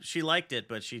she liked it,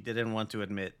 but she didn't want to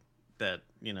admit that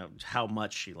how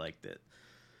much she liked it.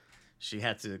 She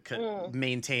had to Mm,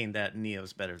 maintain that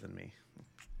Neo's better than me.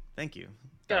 Thank you,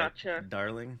 gotcha.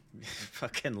 darling,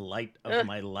 fucking light of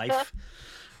my life.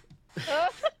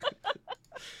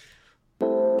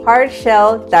 Hard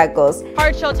shell tacos.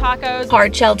 Hard shell tacos.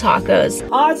 Hard shell tacos.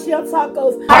 Hard shell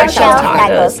tacos. Hard shell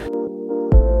tacos.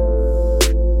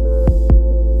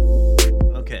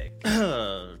 Okay,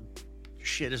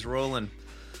 shit is rolling.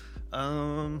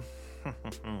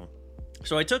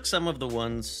 So I took some of the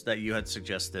ones that you had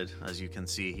suggested, as you can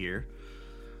see here,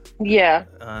 Yeah.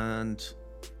 and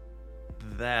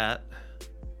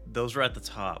those were at the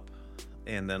top,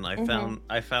 and then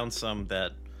I found some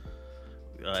that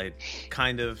I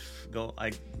kind of go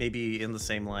maybe in the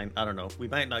same line. I don't know. We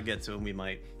might not get to them. We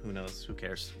might. Who knows? Who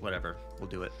cares? Whatever. We'll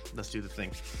do it. Let's do the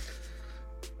thing.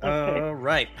 Okay.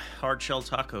 Right. Hard shell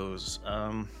tacos.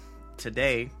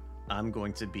 Today I'm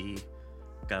going to be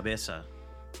cabeza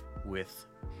with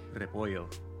repollo,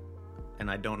 and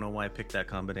I don't know why I picked that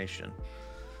combination.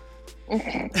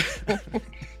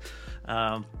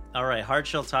 All right, hard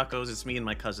shell tacos. It's me and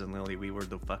my cousin Lily. We were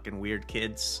the fucking weird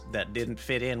kids that didn't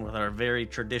fit in with our very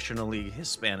traditionally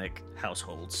Hispanic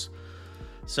households.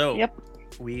 So Yep.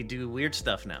 we do weird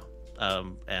stuff now.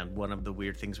 And one of the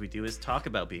weird things we do is talk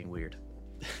about being weird.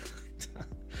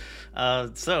 I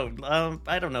don't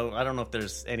know. I don't know if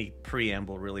there's any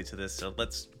preamble really to this. So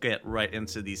let's get right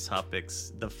into these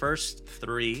topics. The first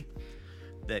three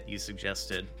that you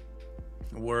suggested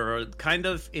were kind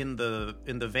of in the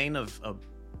vein of a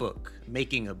book,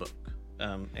 making a book,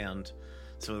 and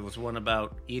so it was one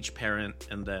about each parent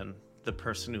and then the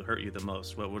person who hurt you the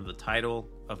most. What would the title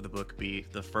of the book be,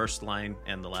 the first line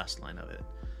and the last line of it?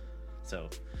 So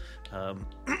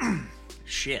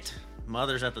shit,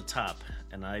 mother's at the top,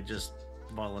 and I just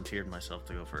volunteered myself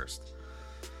to go first.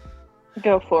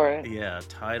 Go for it. Yeah,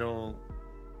 title: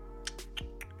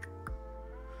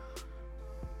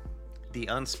 The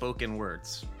Unspoken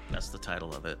Words. That's the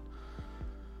title of it.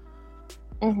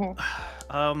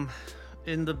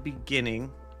 In the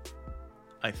beginning,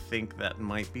 I think that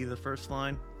might be the first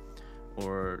line,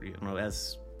 or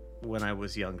as when I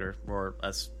was younger, or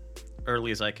as early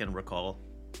as I can recall,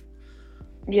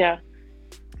 Yeah.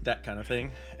 that kind of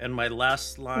thing. And my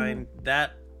last line,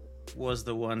 that was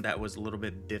the one that was a little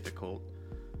bit difficult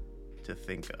to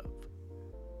think of.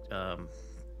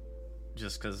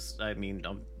 Just because,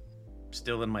 I'm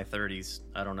still in my 30s.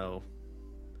 I don't know.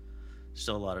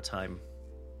 Still a lot of time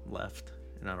left,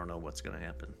 and I don't know what's going to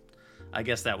happen. I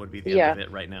guess that would be the end of it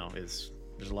right now, is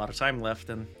there's a lot of time left,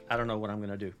 and I don't know what I'm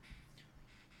going to do.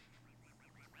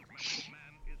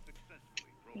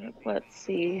 Let's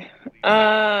see.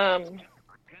 Oh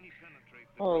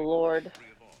Lord.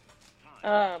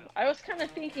 I was kind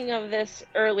of thinking of this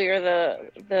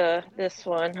earlier. This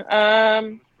one.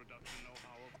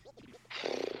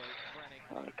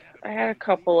 Fuck, I had a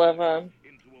couple of them.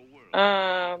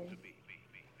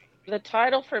 The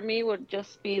title for me would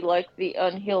just be like The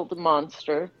Unhealed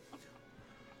Monster.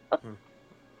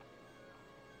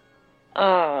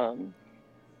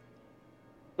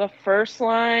 The first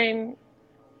line,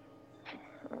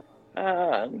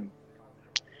 mine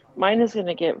is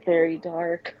gonna get very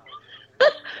dark.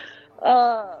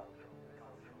 The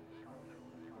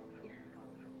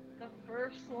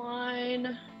first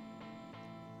line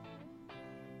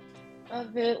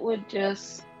of it would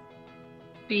just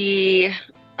be,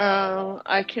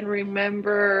 I can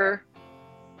remember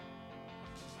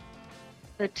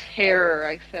the terror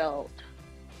I felt.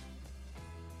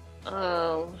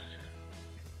 The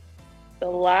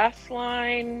last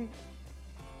line,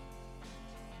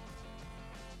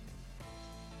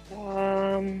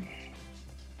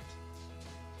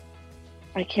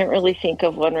 I can't really think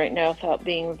of one right now without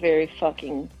being very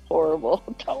fucking horrible.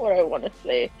 That's not what I want to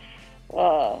say.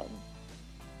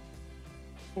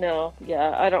 No,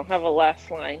 yeah, I don't have a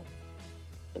last line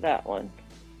for that one.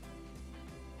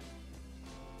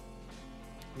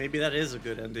 Maybe that is a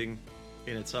good ending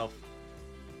in itself.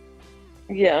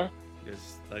 Yeah.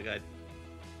 Because I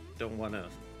don't want to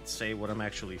say what I'm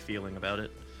actually feeling about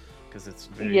it, because it's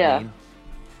very mean.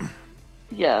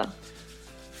 Yeah.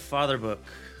 Father book.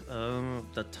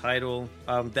 The title.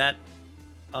 That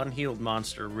Unhealed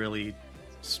Monster really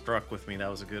struck with me. That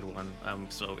was a good one.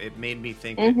 So it made me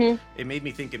think. It made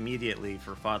me think immediately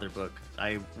for Father book.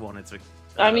 I wanted to.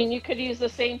 I mean, you could use the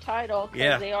same title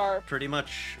because they are pretty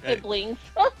much siblings.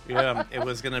 Yeah, it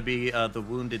was gonna be The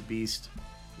Wounded Beast.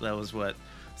 That was what.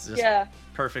 It's just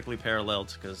perfectly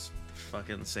paralleled, because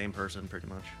fucking same person pretty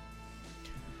much.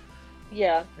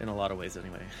 Yeah. In a lot of ways,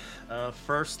 anyway.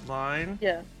 First line.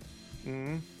 Yeah.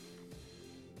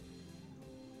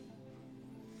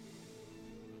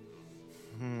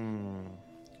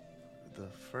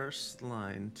 first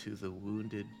line to the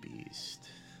wounded beast.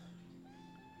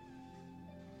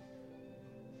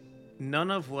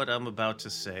 None of what I'm about to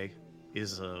say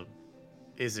is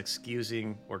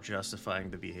excusing or justifying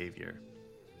the behavior.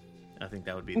 I think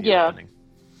that would be the opening.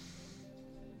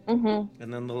 Mm-hmm.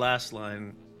 And then the last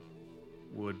line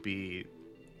would be,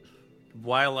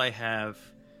 while I have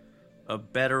a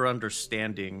better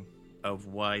understanding of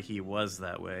why he was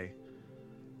that way,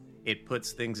 it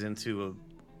puts things into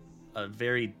a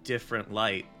very different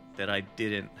light that I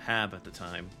didn't have at the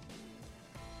time.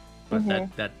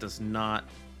 But that does not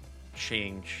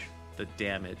change the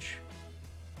damage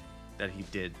that he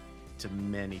did to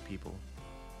many people.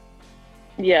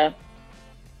 Yeah.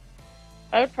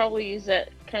 I would probably use that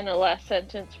kind of last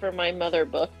sentence for my mother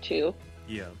book too.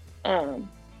 Yeah.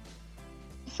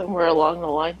 Somewhere along the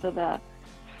lines of that.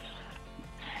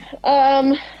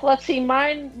 Let's see.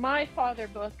 My father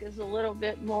book is a little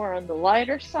bit more on the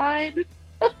lighter side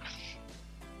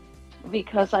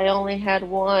because I only had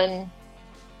one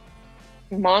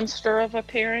monster of a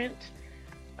parent.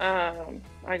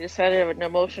 I just had an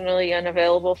emotionally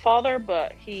unavailable father,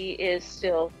 but he is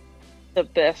still the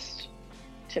best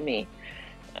to me.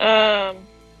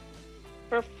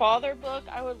 For father book,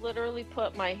 I would literally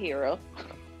put my hero.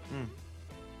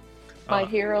 My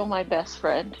hero, my best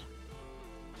friend.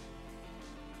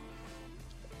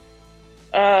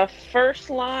 First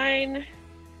line.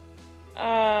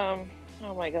 Oh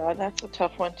my god, that's a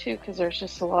tough one too, because there's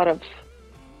just a lot of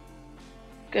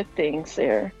good things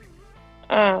there.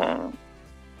 Let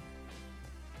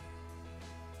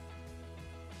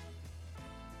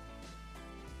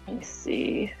me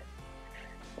see.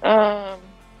 I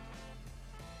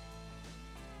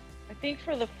think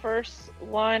for the first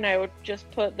line, I would just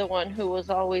put the one who was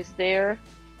always there,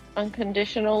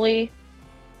 unconditionally,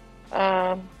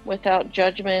 without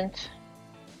judgment.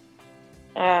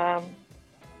 The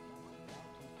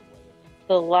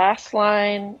last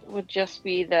line would just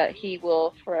be that he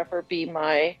will forever be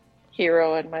my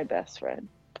hero and my best friend.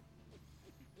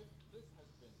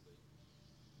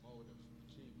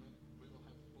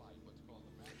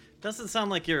 Doesn't sound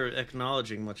like you're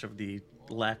acknowledging much of the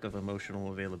lack of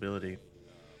emotional availability.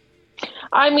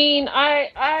 I mean,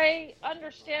 I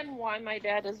understand why my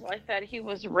dad is like that. He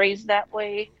was raised that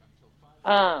way.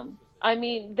 I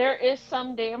mean, there is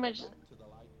some damage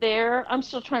there. I'm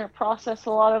still trying to process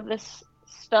a lot of this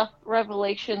stuff,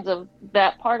 revelations of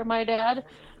that part of my dad.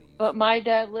 But my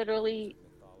dad literally,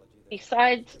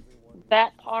 besides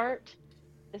that part,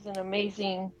 is an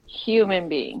amazing human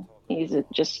being. He's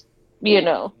just, Yeah.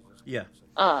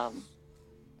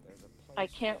 I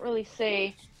can't really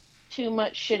say too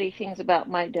much shitty things about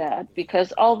my dad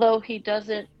because although he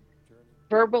doesn't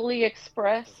verbally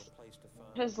express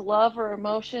his love or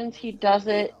emotions, he does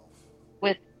it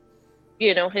with,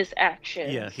 his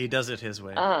actions. Yeah, he does it his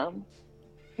way.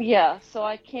 Yeah, so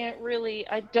I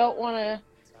don't want to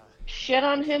shit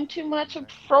on him too much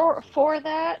for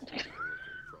that.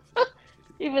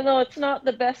 Even though it's not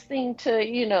the best thing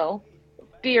to,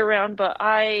 be around, but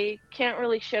I can't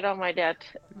really shit on my dad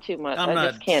too much. I'm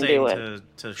not just can't saying do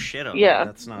it. to shit on Yeah, him.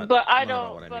 That's not. But I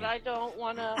not don't. But I don't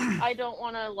want to. I don't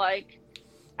want to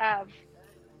have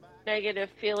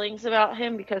negative feelings about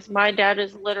him because my dad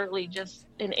is literally just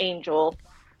an angel.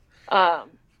 A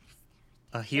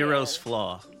hero's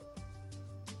flaw.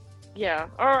 Yeah,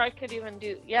 or I could even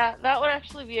do. Yeah, that would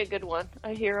actually be a good one. A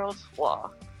hero's flaw.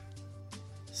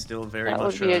 Still very that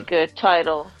much. That would be a good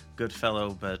title. Good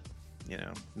fellow, but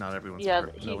not everyone's. Yeah,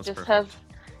 no one's perfect. Has.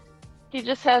 He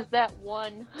just has that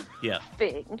one. Yeah.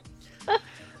 Thing.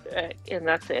 And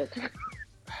that's it.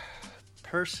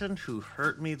 Person who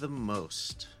hurt me the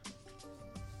most.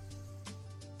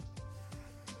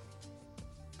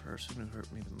 Person who hurt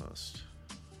me the most.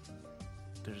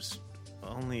 There's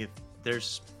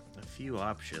a few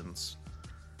options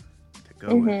to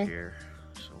go with here.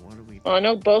 So what do we do? Well, I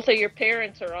know both of your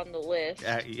parents are on the list.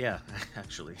 Yeah,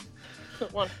 actually.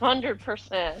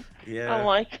 100%. Yeah. I'm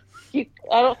like, I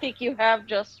don't think you have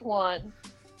just one.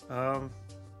 I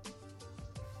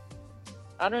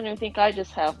don't even think I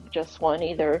just have just one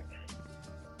either.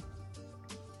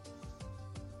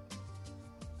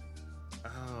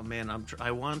 Oh man,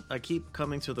 I keep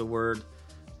coming to the word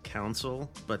council,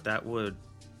 but that would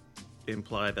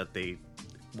imply that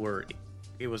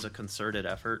it was a concerted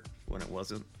effort when it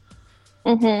wasn't.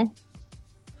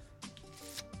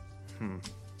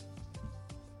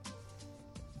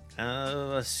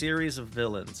 A series of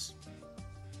villains,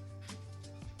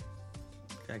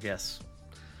 I guess.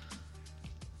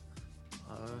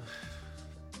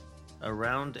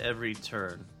 Around every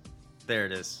turn. There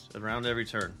it is. Around every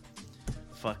turn.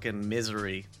 Fucking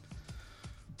misery.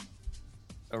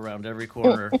 around every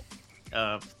corner.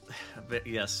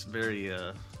 Yes, very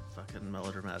fucking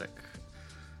melodramatic.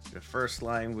 The first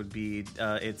line would be,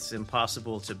 it's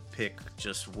impossible to pick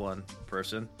just one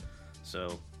person,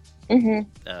 so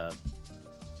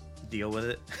deal with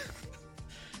it.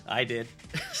 I did.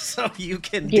 So you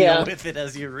can deal with it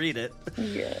as you read it.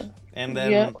 Yeah. And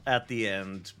then at the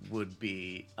end would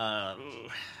be, well,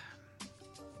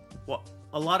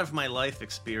 a lot of my life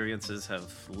experiences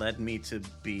have led me to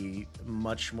be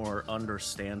much more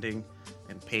understanding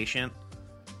and patient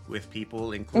with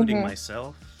people, including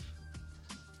myself.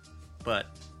 But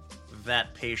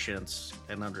that patience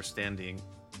and understanding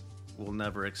will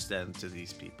never extend to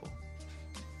these people.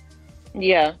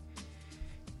 Yeah.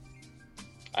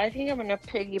 I think I'm going to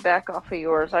piggyback off of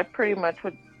yours. I pretty much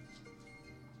would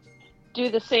do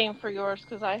the same for yours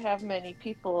because I have many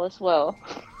people as well.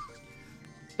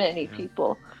 Many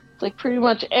people. It's like pretty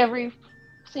much every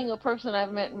single person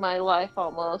I've met in my life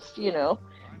almost,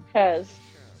 has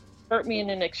hurt me in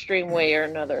an extreme way or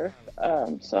another.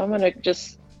 So I'm going to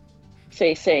just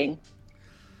say same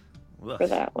for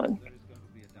that one.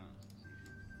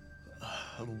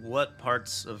 What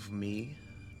parts of me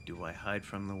do I hide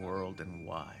from the world and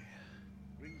why?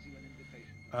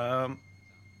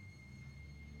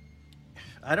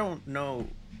 I don't know.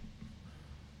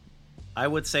 I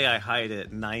would say I hide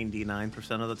it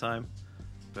 99% of the time,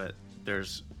 but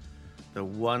there's the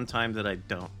one time that I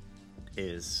don't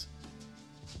is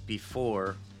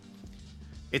before.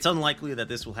 It's unlikely that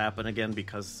this will happen again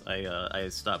because I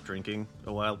stopped drinking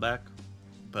a while back,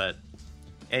 but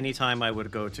anytime I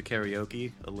would go to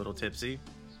karaoke a little tipsy,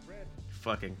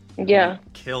 fucking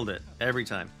killed it every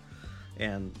time.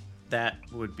 And that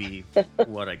would be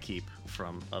what I keep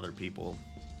from other people,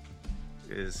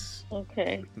 is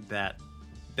that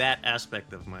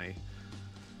aspect of my,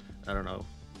 I don't know,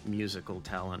 musical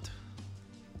talent.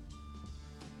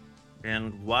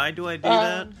 And why do I do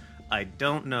that? I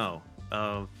don't know.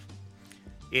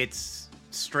 It's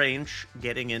strange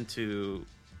getting into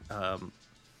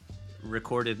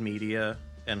recorded media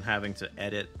and having to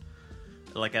edit.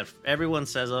 Like, everyone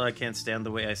says, "Oh, I can't stand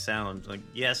the way I sound." Like,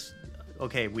 yes,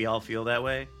 okay, we all feel that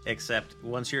way. Except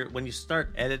when you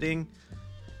start editing,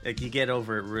 like, you get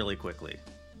over it really quickly.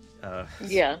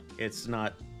 It's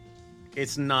not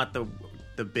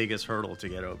the biggest hurdle to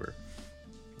get over.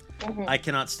 I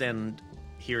cannot stand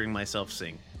hearing myself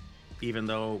sing, even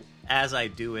though as I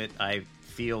do it, I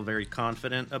feel very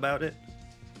confident about it.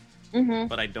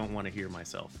 But I don't want to hear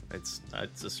myself. It's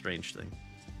a strange thing.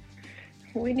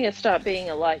 We need to stop being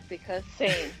alike because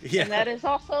same. Yeah. And that is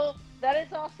also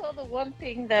the one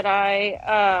thing that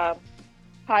I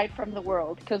hide from the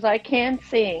world, because I can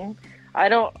sing. I'm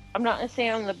not gonna say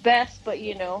I'm the best, but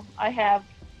I have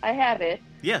it.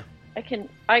 Yeah.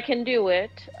 I can do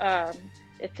it.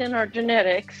 It's in our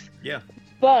genetics. Yeah.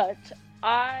 But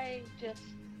I just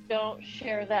don't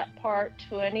share that part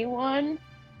to anyone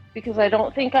because I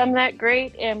don't think I'm that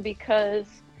great, and because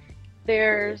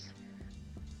there's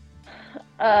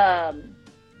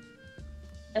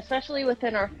especially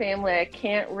within our family, I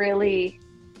can't really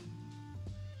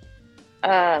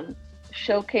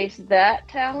showcase that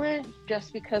talent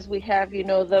just because we have,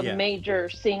 the major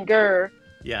singer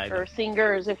or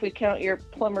singers, if we count your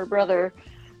plumber brother.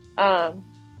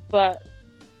 But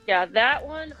yeah, that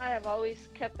one, I have always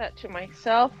kept that to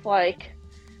myself. Like,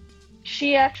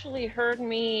 she actually heard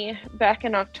me back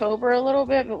in October a little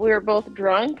bit, but we were both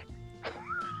drunk.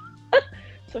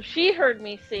 So she heard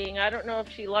me sing. I don't know if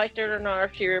she liked it or not,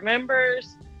 if she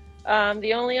remembers.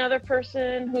 The only other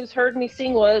person who's heard me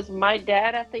sing was my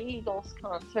dad at the Eagles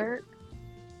concert.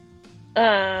 But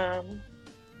I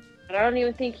don't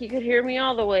even think he could hear me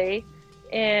all the way.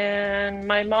 And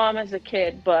my mom as a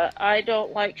kid. But I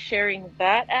don't like sharing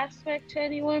that aspect to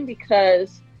anyone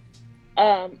because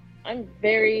I'm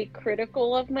very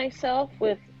critical of myself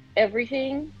with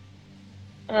everything.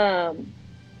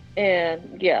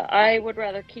 And yeah, I would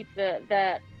rather keep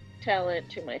that talent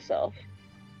to myself.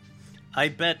 I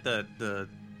bet the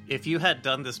if you had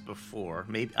done this before,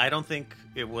 maybe, I don't think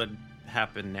it would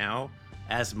happen now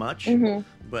as much.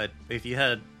 But if you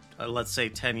had, let's say,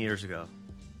 10 years ago,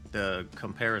 the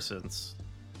comparisons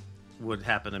would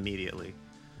happen immediately.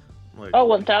 Like,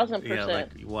 1,000%. Yeah, like,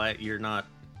 why you're not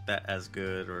that as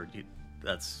good, or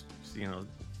that's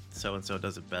so and so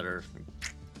does it better.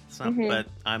 It's not, but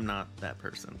I'm not that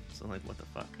person. So, like, what the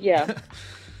fuck? Yeah.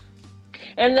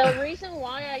 And the reason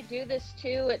why I do this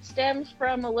too, it stems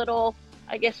from a little,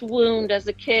 I guess, wound as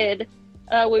a kid.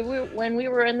 When we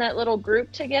were in that little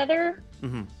group together,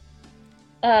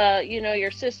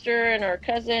 your sister and our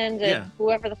cousins and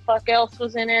whoever the fuck else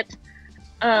was in it.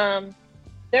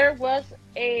 There was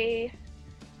a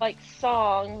like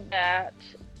song that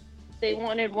they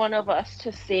wanted one of us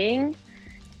to sing.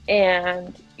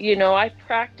 And, you know, I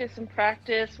practice and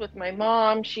practice with my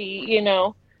mom. She, you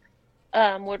know,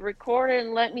 would record it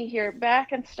and let me hear it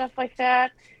back and stuff like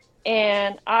that.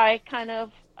 And I kind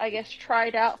of, I guess,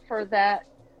 tried out for that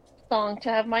song to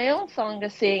have my own song to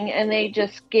sing. And they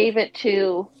just gave it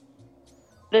to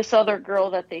this other girl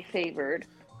that they favored.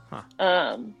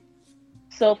 Huh.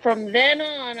 So from then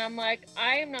on, I'm like,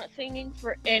 I am not singing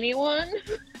for anyone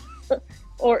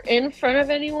or in front of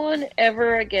anyone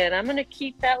ever again. I'm going to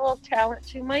keep that little talent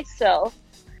to myself.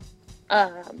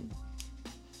 I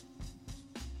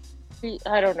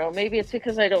don't know. Maybe it's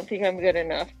because I don't think I'm good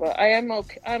enough, but I'm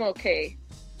okay.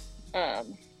 But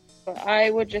I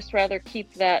would just rather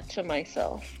keep that to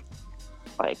myself.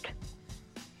 Like,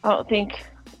 I don't think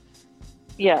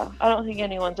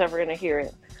anyone's ever going to hear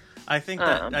it. I think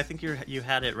you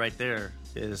had it right there.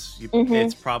 Mm-hmm.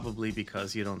 It's probably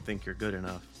because you don't think you're good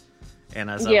enough. And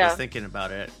as I was thinking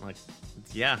about it, like,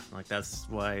 yeah, like that's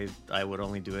why I would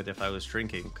only do it if I was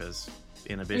drinking, because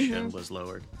inhibition was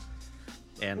lowered.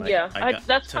 And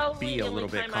that's to probably be the a only little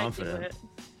bit time I do confident. it.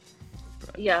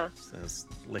 But Yeah. It's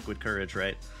liquid courage,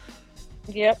 right?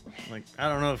 Yep. Like, I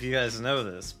don't know if you guys know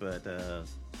this, but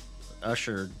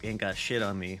Usher ain't got shit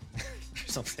on me. Or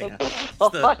something.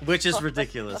 Which is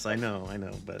ridiculous. I know,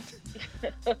 but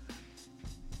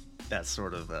that's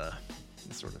sort of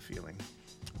feeling.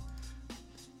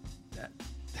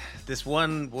 This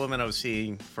one woman I was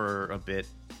seeing for a bit,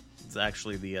 it's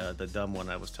actually the dumb one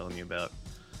I was telling you about.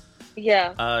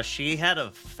 Yeah. She had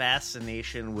a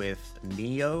fascination with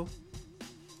Neo.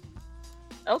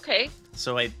 Okay.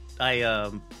 So I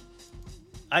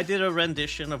did a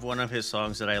rendition of one of his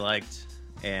songs that I liked,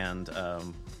 and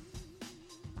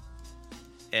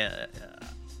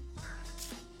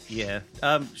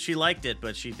she liked it,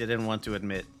 but she didn't want to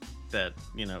admit that,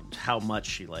 you know, how much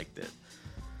she liked it.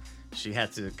 She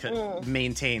had to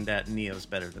maintain that Neo's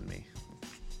better than me.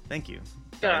 Thank you.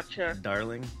 Gotcha.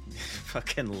 Darling.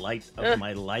 Fucking light of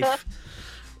my life.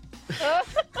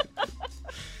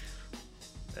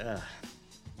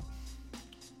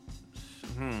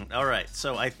 All right.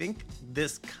 So I think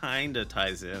this kind of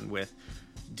ties in with,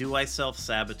 do I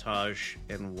self-sabotage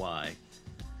and why?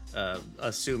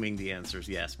 Assuming the answer is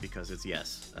yes, because it's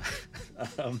yes.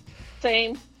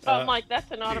 Same. I'm like, that's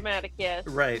an automatic yes.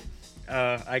 Right.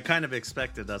 I kind of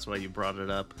expected that's why you brought it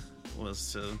up,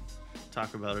 was to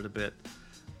talk about it a bit.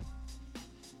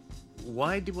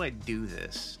 Why do I do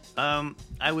this?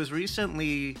 I was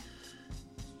recently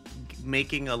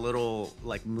making a little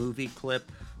like movie clip,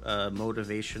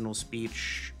 motivational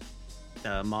speech,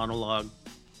 monologue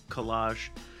collage.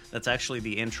 That's actually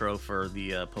the intro for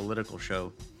the political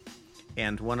show.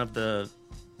 And one of the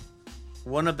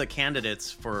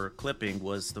candidates for clipping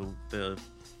was the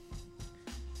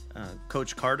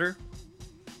Coach Carter,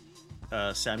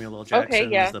 Samuel L.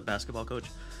 Jackson, is the basketball coach,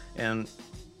 and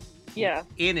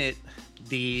in it,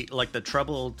 the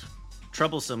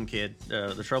troublesome kid,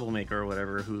 the troublemaker or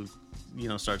whatever, who, you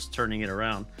know, starts turning it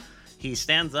around. He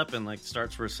stands up and like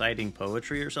starts reciting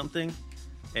poetry or something.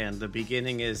 And the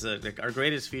beginning is like, our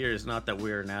greatest fear is not that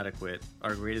we are inadequate.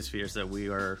 Our greatest fear is that we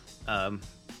are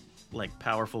like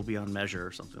powerful beyond measure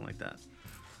or something like that.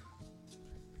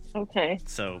 Okay.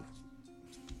 So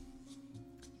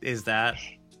is that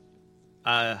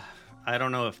I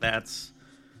don't know if that's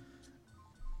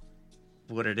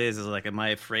what it is like, am I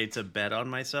afraid to bet on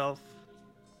myself?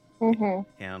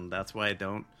 And that's why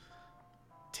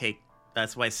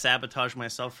that's why I sabotage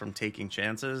myself from taking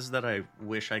chances that I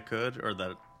wish I could, or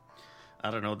that,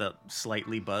 I don't know, that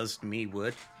slightly buzzed me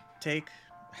would take.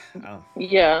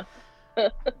 Yeah.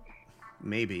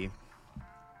 Maybe.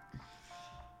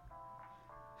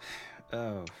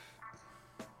 Oh.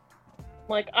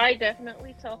 Like, I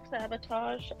definitely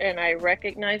self-sabotage, and I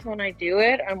recognize when I do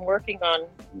it. I'm working on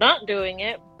not doing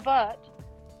it, but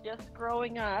just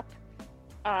growing up.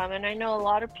 And I know a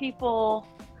lot of people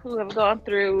who have gone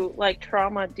through like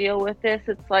trauma deal with this.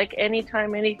 It's like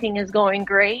anytime anything is going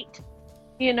great,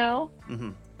 you know,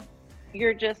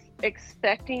 you're just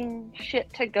expecting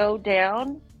shit to go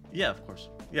down. Yeah, of course.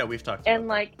 Yeah, we've talked about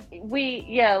that.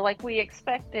 we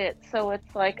expect it. So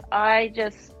it's like, I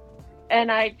guess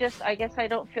I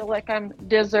don't feel like I'm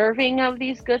deserving of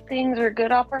these good things or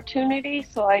good opportunities.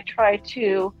 So I try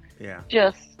to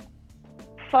just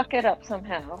fuck it up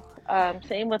somehow.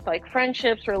 Same with like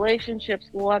friendships, relationships,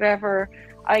 whatever.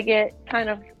 I get kind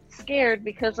of scared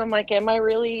because I'm like, am I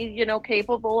really, you know,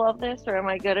 capable of this, or am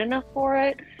I good enough for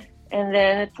it? And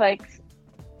then it's like,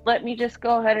 let me just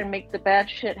go ahead and make the bad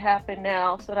shit happen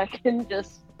now so that I can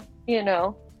just, you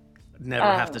know, never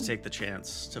have to take the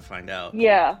chance to find out.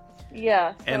 Yeah.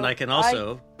 So and I can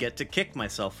also get to kick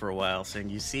myself for a while, saying,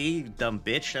 "You see, you dumb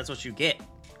bitch, that's what you get,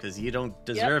 because you don't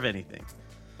deserve anything."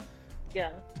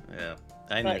 Yeah. Yeah.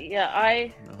 I know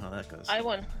how that goes. I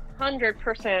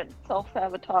 100%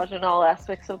 self-sabotage in all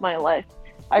aspects of my life.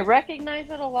 I recognize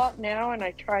it a lot now, and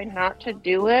I try not to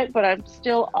do it, but I'm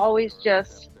still always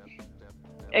just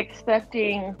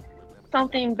expecting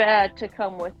something bad to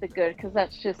come with the good, because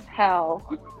that's just how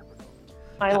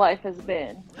my life has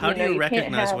been. How do you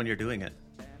recognize when you're doing it?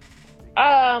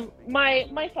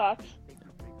 My thoughts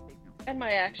and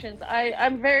my actions.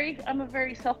 I'm a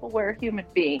very self-aware human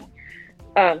being.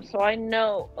 So I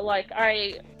know, like,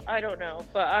 I don't know,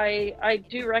 but I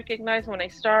do recognize when I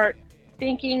start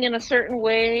thinking in a certain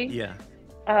way. Yeah.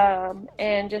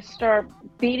 And just start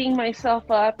beating myself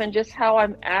up and just how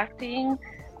I'm acting.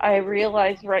 I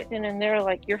realize right then and there,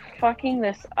 like, you're fucking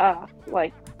this up.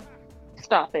 Like,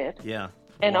 stop it. Yeah.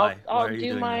 And Why? I'll Why are you do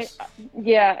doing my this?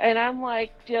 Yeah, and I'm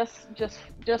like, just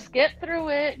get through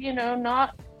it. You know,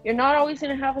 you're not always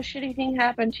gonna have a shitty thing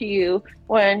happen to you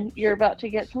when you're about to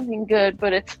get something good,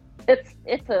 but it's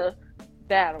a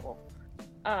battle.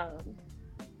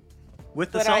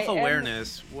 With the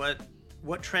self-awareness, what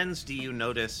trends do you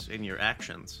notice in your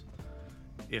actions,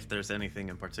 if there's anything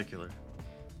in particular?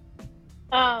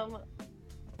 Like,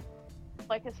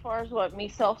 as far as what, me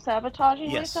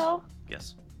self-sabotaging myself?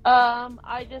 Yes.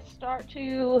 I just start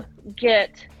to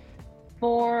get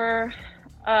more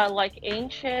like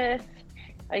anxious.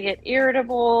 I get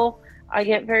irritable. I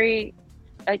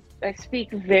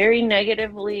speak very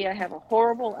negatively. I have a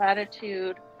horrible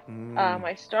attitude.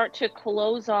 I start to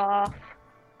close off.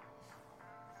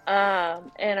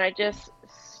 And I just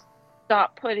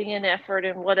stop putting in effort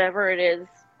in whatever it is,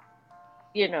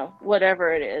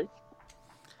 whatever it is.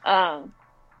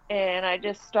 And I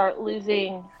just start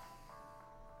losing,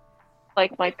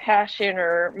 like, my passion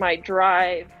or my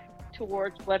drive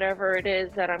towards whatever it is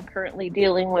that I'm currently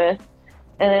dealing with.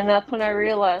 And then that's when I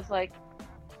realize, like,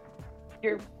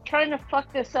 you're trying to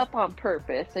fuck this up on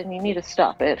purpose, and you need to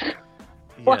stop it.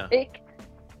 Yeah. Like,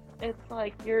 it's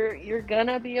like, you're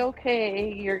gonna be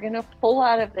okay. You're gonna pull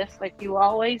out of this like you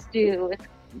always do.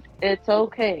 It's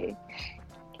okay.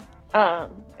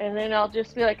 And then I'll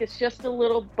just be like, it's just a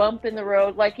little bump in the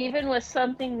road. Like, even when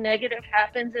something negative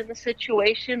happens in the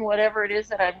situation, whatever it is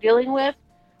that I'm dealing with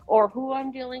or who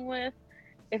I'm dealing with,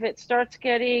 if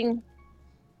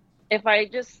I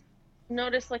just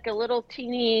notice like a little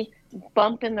teeny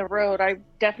bump in the road, I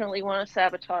definitely want to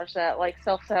sabotage that, like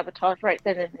self-sabotage right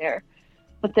then and there.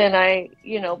 But then I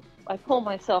pull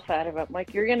myself out of it. I'm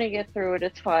like, you're going to get through it.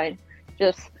 It's fine.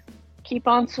 Just keep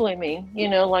on swimming,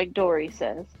 like Dory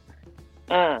says.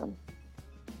 But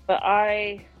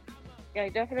I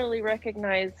definitely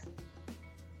recognize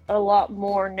a lot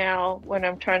more now when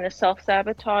I'm trying to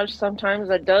self-sabotage. Sometimes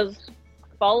it does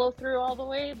follow through all the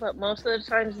way, but most of the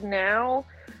times now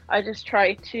I just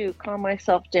try to calm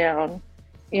myself down,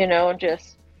 and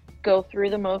just go through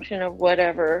the motion of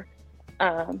whatever.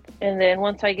 And then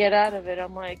once I get out of it,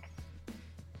 I'm like,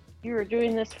 you were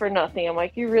doing this for nothing. I'm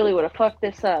like, you really would have fucked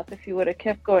this up if you would have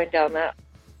kept going down that,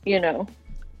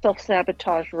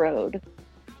 self-sabotage road.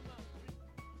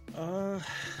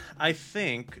 I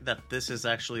think that this is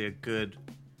actually a good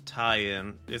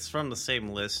tie-in. It's from the same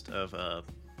list of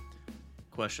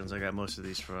questions. I got most of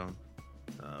these from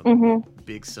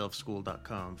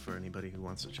bigselfschool.com for anybody who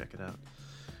wants to check it out.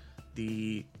 Do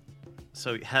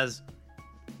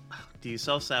you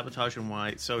self-sabotage and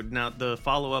why? So now the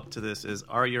follow-up to this is,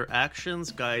 are your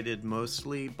actions guided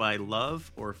mostly by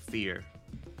love or fear?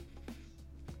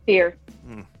 Fear.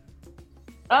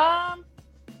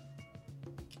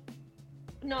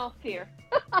 No, fear.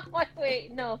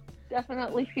 Wait, no.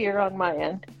 Definitely fear on my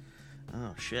end.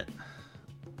 Oh, shit.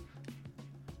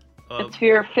 It's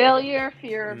fear of failure,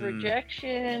 fear of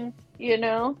rejection,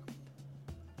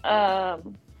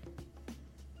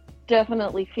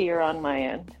 Definitely fear on my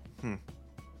end.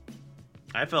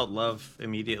 I felt love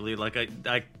immediately. Like,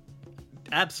 I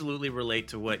absolutely relate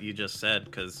to what you just said,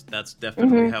 because that's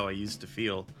definitely how I used to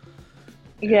feel.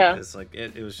 Yeah. It's like,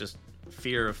 it was just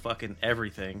fear of fucking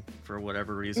everything for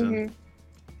whatever reason.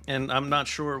 And I'm not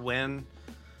sure when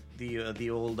the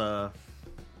old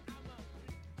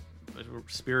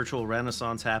spiritual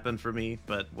renaissance happened for me,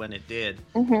 but when it did,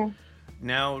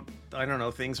 now, I don't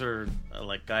know, things are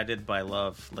like guided by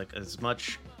love. Like, as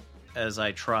much as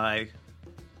I try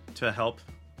to help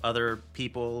other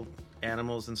people,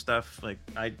 animals and stuff, like,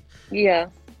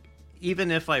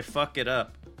 even if I fuck it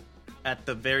up, at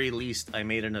the very least I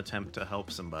made an attempt to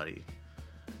help somebody.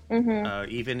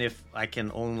 Even if I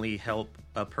can only help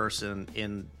a person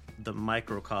in the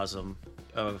microcosm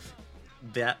of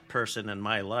that person in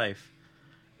my life,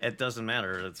 it doesn't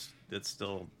matter. It's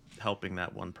still helping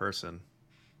that one person.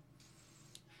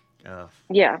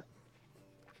 Yeah.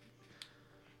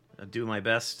 I do my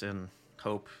best and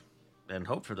hope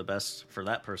for the best for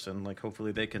that person. Like,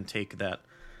 hopefully they can take that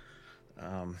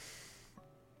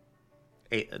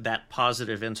that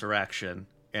positive interaction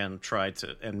and try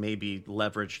to, and maybe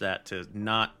leverage that to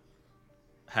not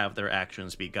have their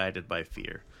actions be guided by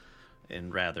fear,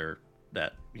 and rather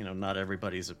that, you know, not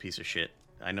everybody's a piece of shit.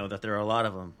 I know that there are a lot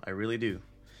of them. I really do.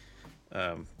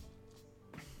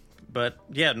 But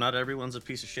yeah, not everyone's a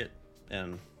piece of shit,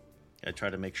 and I try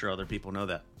to make sure other people know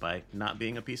that by not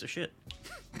being a piece of shit.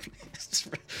 It's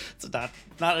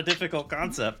not a difficult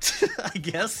concept, I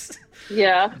guess.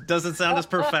 Yeah. Doesn't sound as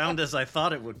profound as I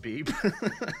thought it would be.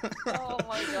 Oh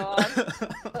my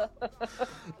god.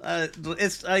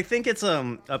 I think it's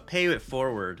a pay it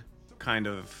forward kind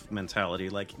of mentality.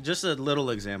 Like, just a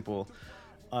little example.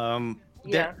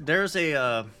 Yeah. There's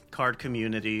a card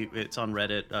community. It's on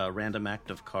Reddit. Random acts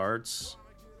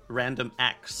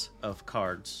of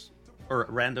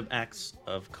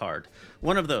card.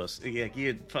 One of those. Yeah,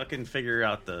 you fucking figure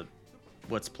out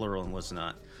what's plural and what's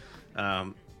not.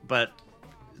 But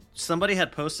somebody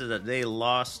had posted that they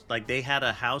lost, like, they had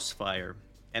a house fire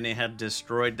and they had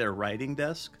destroyed their writing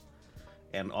desk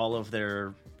and all of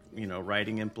their, you know,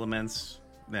 writing implements.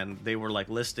 And they were like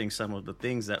listing some of the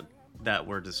things that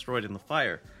were destroyed in the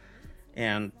fire.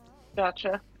 And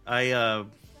Gotcha. I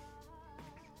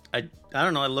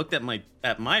don't know, I looked at my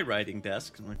writing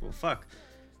desk. I'm like, well, fuck,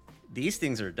 these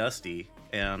things are dusty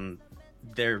and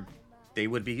they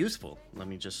would be useful.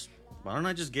 Why don't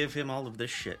I just give him all of this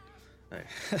shit?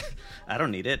 I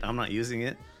don't need it. I'm not using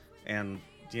it. And,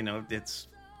 you know,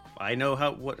 I know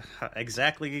how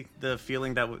exactly the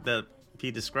feeling that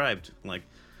he described. Like,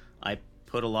 I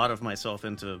put a lot of myself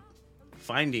into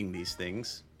finding these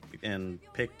things and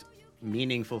picked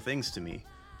meaningful things to me.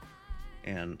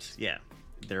 And yeah,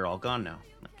 they're all gone now.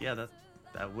 Like, yeah,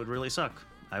 that would really suck.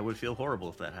 I would feel horrible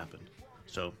if that happened.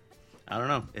 So, I don't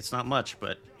know. It's not much,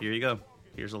 but here you go.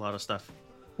 Here's a lot of stuff.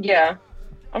 Yeah.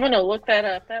 I'm gonna look that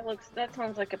up. That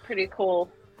sounds like a pretty cool.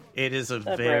 It is a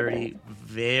very,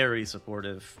 very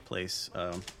supportive place.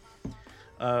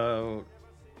 I'm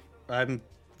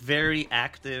very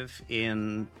active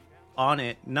on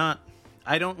it.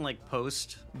 I don't like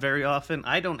post very often.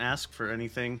 I don't ask for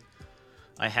anything.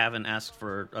 I haven't asked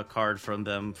for a card from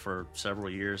them for several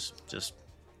years. Just,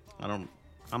 I'm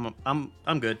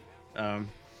good.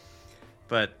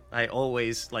 But I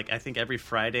always, like, I think every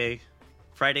Friday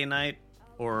night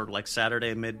or like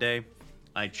Saturday midday,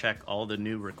 I check all the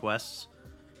new requests,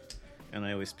 and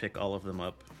I always pick all of them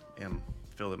up and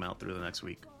fill them out through the next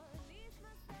week.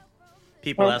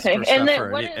 People ask for stuff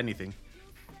for anything.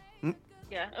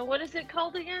 Yeah, and what is it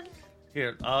called again?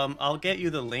 Here, I'll get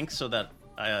you the link so that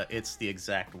it's the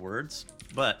exact words,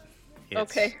 but it's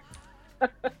okay.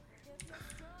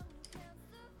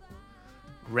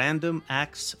 Random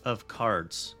Acts of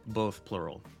Cards, both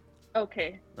plural.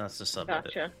 Okay. That's the subreddit.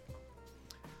 Gotcha.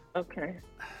 Okay.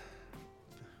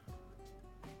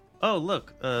 Oh,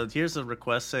 look, here's a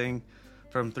request saying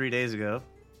from 3 days ago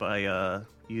by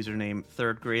username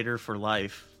Third Grader for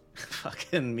Life.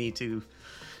 Fucking me too,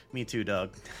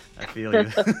 dog. I feel you.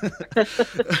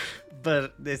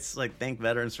 But it's like, thank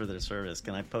veterans for their service.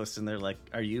 Can I post in there like,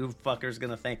 are you fuckers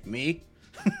gonna thank me?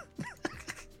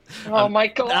 Oh my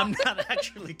god! I'm not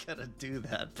actually gonna do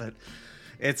that, but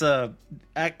it's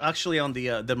actually on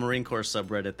the Marine Corps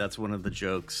subreddit. That's one of the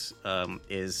jokes.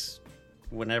 Is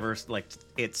whenever, like,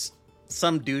 it's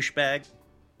some douchebag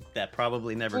that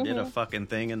probably never did a fucking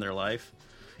thing in their life,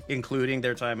 including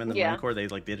their time in the Marine Corps. They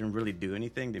didn't really do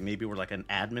anything. They maybe were like an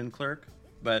admin clerk,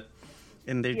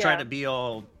 and they try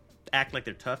to act like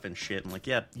they're tough and shit. I'm like,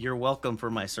 yeah, you're welcome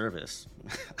for my service.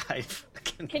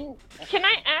 Can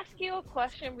I ask you a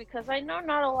question? Because I know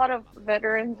not a lot of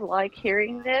veterans like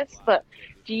hearing this, but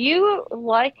do you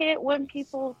like it when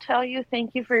people tell you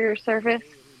thank you for your service?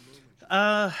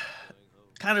 Kind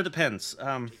of depends.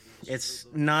 It's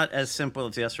not as simple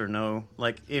as yes or no.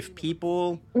 Like, if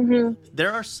people,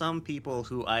 there are some people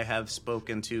who I have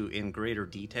spoken to in greater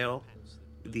detail,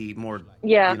 the more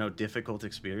difficult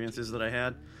experiences that I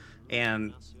had,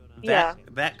 and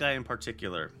that guy in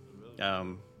particular,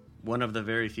 one of the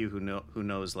very few who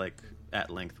knows like at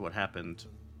length what happened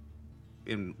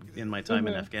in my time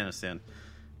in Afghanistan.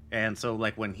 And so,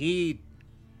 like, when he,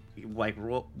 like,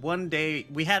 one day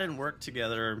we hadn't worked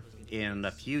together in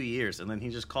a few years, and then he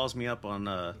just calls me up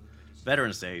on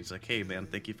Veterans Day. He's like, hey man,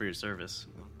 thank you for your service.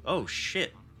 Oh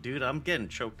shit, dude, I'm getting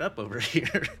choked up over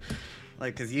here.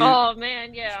 Like, cause you. Oh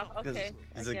man, yeah. Okay.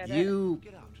 Cause I like get it.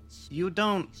 you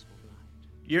don't.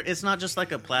 It's not just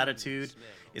like a platitude.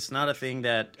 It's not a thing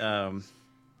that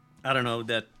I don't know,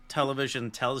 that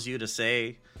television tells you to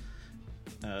say,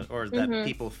 or that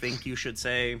people think you should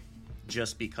say,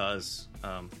 just because.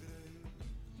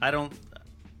 I don't.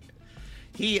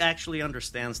 He actually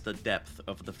understands the depth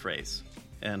of the phrase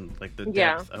and like the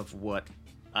depth of what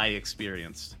I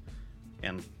experienced,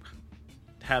 and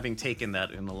having taken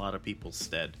that in a lot of people's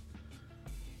stead.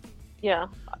 Yeah.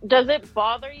 Does it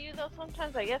bother you though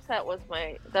sometimes? I guess that's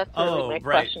really my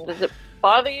question. Does it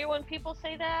bother you when people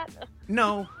say that?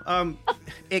 No.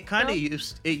 It kind of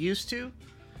used to.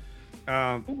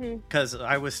 Because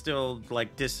I was still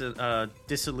like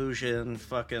disillusioned,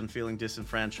 fucking feeling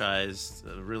disenfranchised,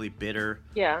 really bitter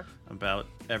about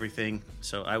everything.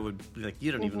 So I would be like,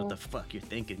 you don't even know what the fuck you're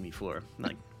thanking me for.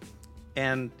 Like,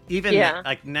 and even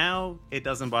like now, it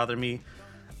doesn't bother me.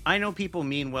 I know people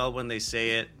mean well when they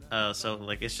say it. So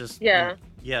like, it's just you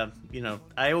know,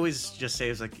 I always just say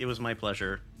it was my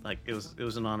pleasure. Like it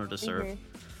was an honor to serve.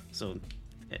 So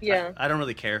I don't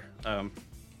really care.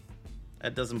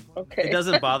 It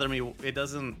doesn't bother me. It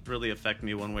doesn't really affect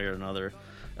me one way or another,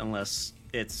 unless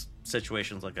it's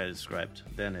situations like I described.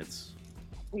 Then it's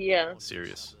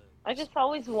serious. I just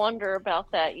always wonder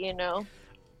about that, you know.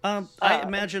 I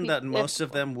imagine that most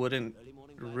of them wouldn't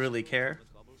really care.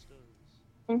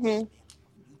 I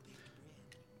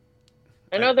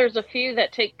know there's a few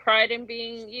that take pride in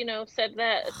being, you know,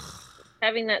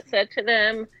 having that said to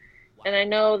them, and I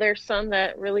know there's some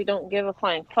that really don't give a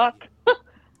flying fuck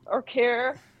or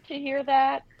care to hear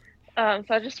that. So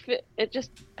it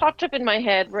just popped up in my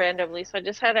head randomly, so I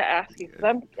just had to ask you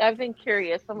because I've been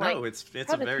curious. How does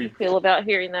he feel about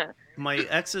hearing that? My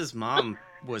ex's mom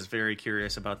was very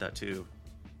curious about that too,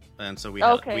 and so we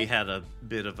had a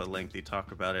bit of a lengthy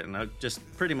talk about it, and I just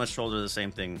pretty much told her the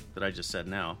same thing that I just said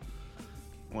now.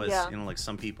 You know, like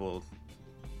some people,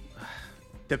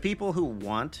 the people who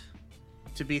want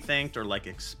to be thanked or like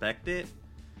expect it,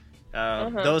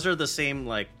 those are the same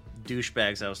like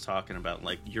douchebags I was talking about.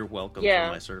 Like, you're welcome for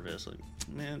my service. Like,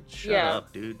 man, shut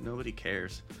up, dude. Nobody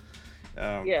cares.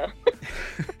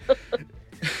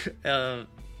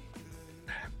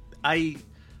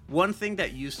 One thing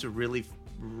that used to really,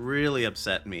 really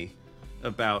upset me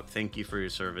about thank you for your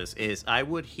service is I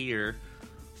would hear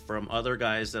from other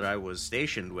guys that I was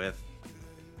stationed with,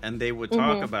 and they would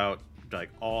talk about like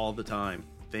all the time,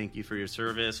 thank you for your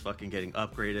service, fucking getting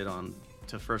upgraded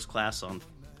to first class on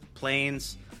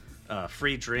planes,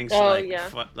 free drinks,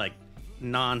 like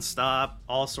non-stop,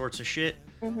 all sorts of shit.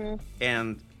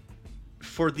 And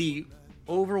for the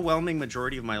overwhelming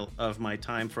majority of my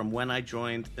time from when I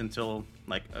joined until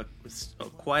like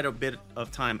quite a bit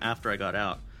of time after I got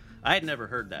out, I had never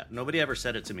heard that. Nobody ever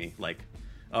said it to me, like,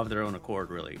 of their own accord,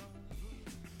 really.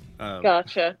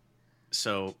 Gotcha.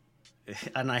 So,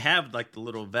 and I have like the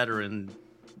little veteran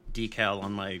decal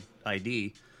on my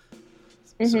ID.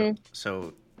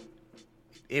 So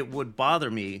it would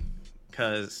bother me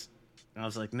because I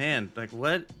was like, man, like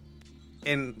what?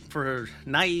 And for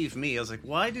naive me, I was like,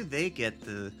 why do they get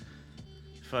the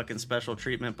fucking special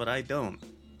treatment, but I don't?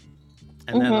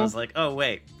 And then I was like, oh,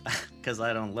 wait, because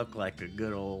I don't look like a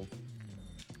good old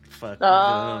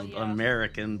fucking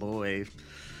American boy.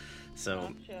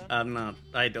 So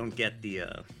I don't get the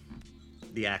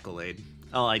accolade.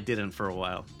 Oh, I didn't for a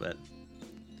while, but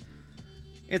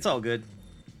it's all good.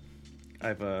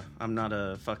 I'm not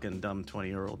a fucking dumb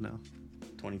 20-year-old now.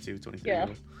 22,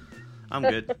 23-year-old. I'm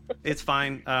good. It's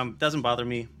fine. Doesn't bother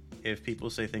me if people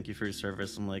say thank you for your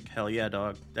service. I'm like, hell yeah,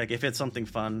 dog. Like, if it's something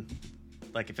fun,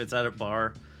 like if it's at a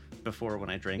bar before when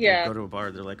I drink, I go to a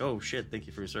bar, they're like, oh shit, thank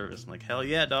you for your service. I'm like, hell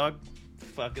yeah, dog.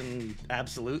 Fucking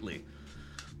absolutely.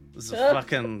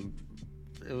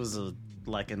 It was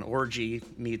like an orgy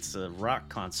meets a rock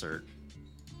concert.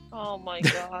 Oh my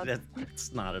god.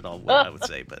 That's not at all what I would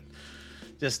say, but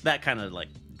just that kind of like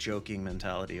joking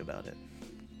mentality about it.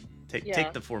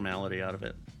 Take the formality out of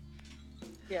it.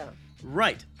 Yeah.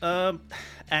 Right.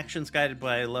 Actions guided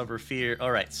by love or fear.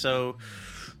 All right. So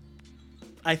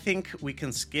I think we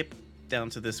can skip down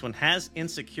to this one. Has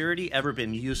insecurity ever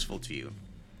been useful to you?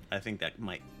 I think that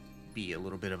might be a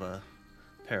little bit of a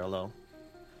parallel.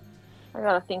 I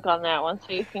gotta think on that one,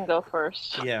 so you can go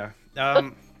first. Yeah.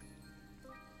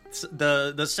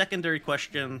 The secondary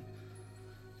question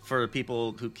for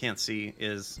people who can't see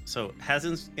is, so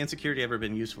has insecurity ever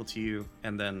been useful to you?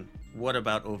 And then what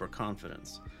about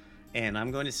overconfidence? And I'm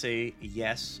going to say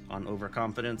yes on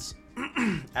overconfidence.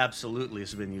 Absolutely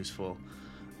has been useful.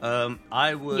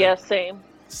 I would same.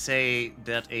 say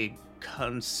that a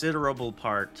considerable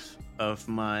part of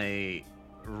my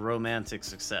romantic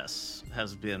success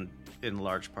has been in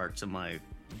large part to my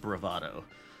bravado.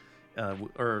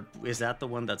 Or is that the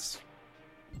one that's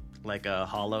like a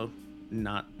hollow,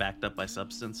 not backed up by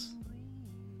substance?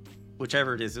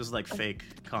 Whichever it was like fake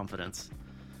confidence.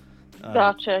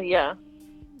 Gotcha. Yeah.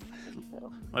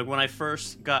 Like when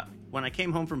I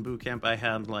came home from boot camp, I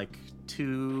had like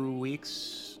 3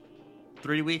 weeks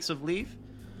of leave.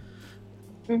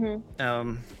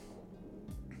 Mm-hmm.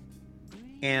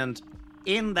 And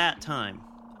in that time,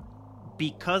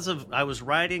 because I was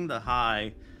riding the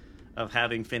high of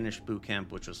having finished boot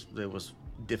camp, which was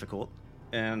difficult,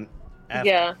 and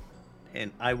and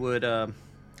I would I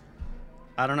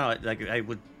don't know, like I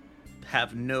would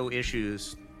have no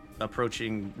issues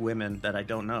approaching women that I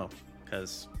don't know,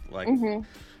 because like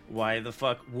why the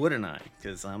fuck wouldn't I?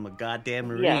 Because I'm a goddamn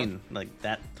Marine. Like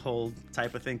that whole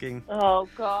type of thinking. Oh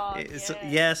God.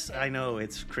 Yes, I know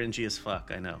it's cringy as fuck.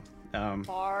 I know.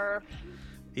 Barf.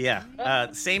 Yeah.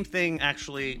 Same thing,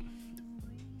 actually,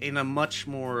 in a much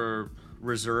more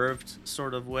reserved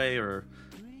sort of way, or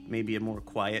maybe a more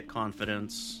quiet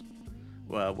confidence.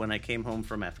 When I came home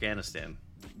from Afghanistan,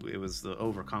 it was the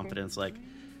overconfidence. Like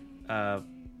the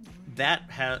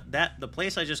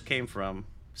place I just came from,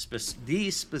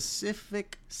 the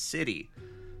specific city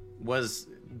was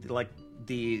like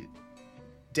the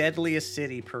deadliest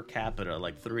city per capita,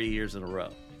 like 3 years in a row.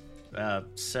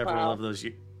 Several of those,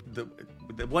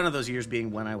 one of those years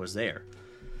being when I was there.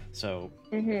 So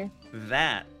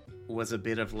that was a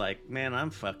bit of like, man, I'm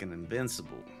fucking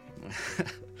invincible.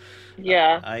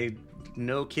 Yeah. I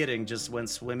no kidding, just went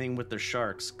swimming with the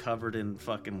sharks covered in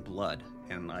fucking blood,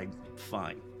 and I'm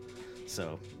fine.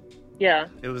 So yeah,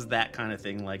 it was that kind of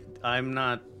thing. Like,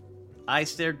 I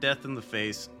stared death in the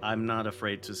face. I'm not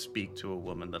afraid to speak to a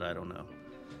woman that I don't know.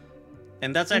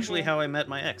 And that's actually how I met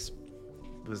my ex.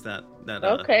 Was that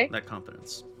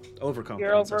confidence, overconfidence?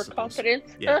 Your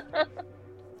overconfidence. Yeah.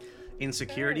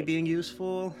 Insecurity being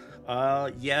useful.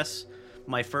 Yes.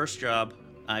 My first job,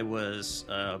 I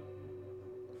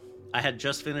had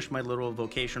just finished my little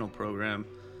vocational program,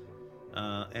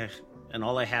 and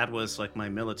all I had was like my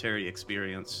military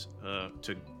experience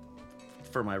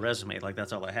for my resume. Like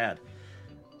that's all I had.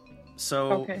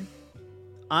 So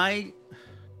I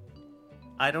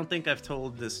don't think I've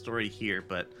told this story here,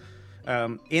 but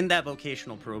in that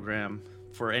vocational program,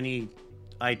 for any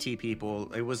IT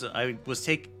people,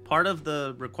 part of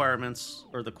the requirements,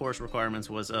 or the course requirements,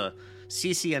 was a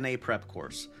CCNA prep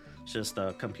course. Just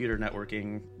computer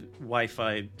networking,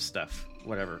 Wi-Fi stuff,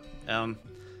 whatever.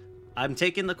 I'm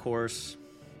taking the course,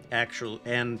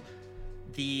 and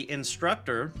the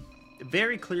instructor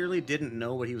very clearly didn't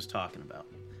know what he was talking about.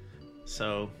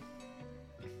 So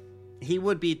he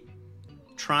would be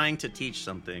trying to teach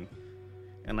something,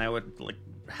 and I would like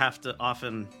have to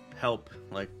often help,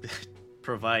 like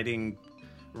providing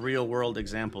real-world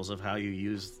examples of how you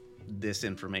use this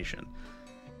information.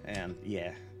 And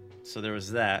yeah. So there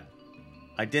was that.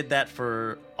 I did that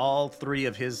for all 3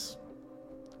 of his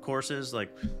courses,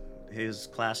 like his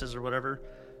classes or whatever.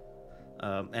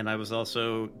 And I was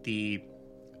also the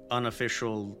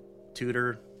unofficial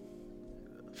tutor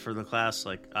for the class.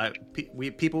 Like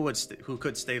people who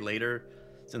could stay later,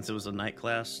 since it was a night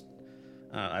class.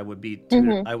 I would be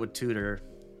tutor. I would tutor.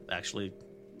 Actually,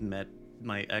 met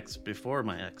my ex before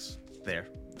my ex there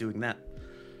doing that.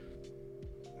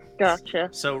 Gotcha.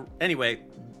 So anyway,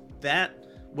 that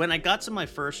when I got to my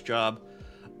first job,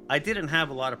 I didn't have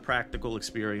a lot of practical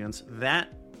experience.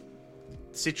 That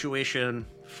situation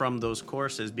from those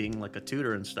courses, being like a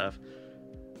tutor and stuff,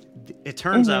 it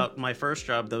turns out my first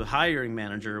job, the hiring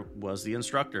manager was the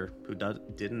instructor, who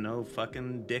didn't know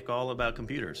fucking dick all about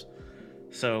computers.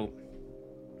 So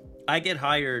I get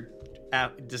hired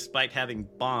despite having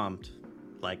bombed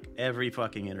like every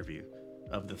fucking interview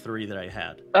of the 3 that I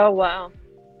had. Oh wow.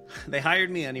 They hired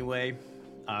me anyway.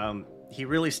 He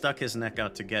really stuck his neck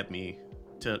out to get me,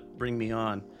 to bring me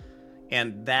on.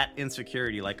 And that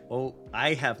insecurity, like, oh,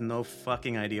 I have no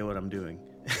fucking idea what I'm doing.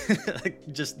 Like,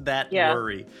 just that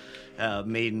worry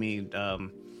made me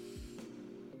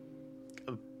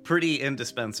pretty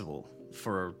indispensable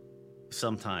for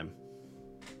some time.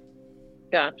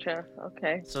 Gotcha.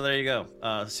 Okay. So there you go.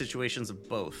 Situations of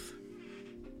both.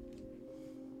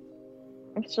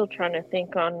 I'm still trying to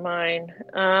think on mine.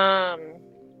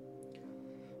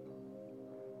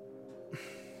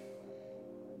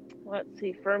 Let's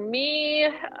see. For me,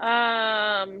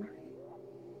 I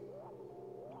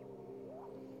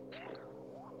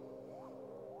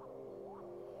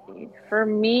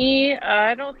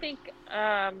don't think,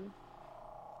 I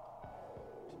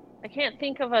can't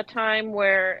think of a time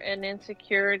where an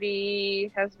insecurity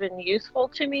has been useful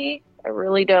to me. I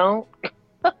really don't.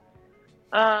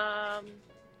 And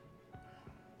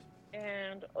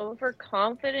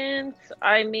overconfidence,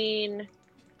 I mean,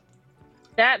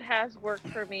 that has worked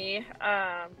for me.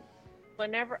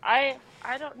 Whenever I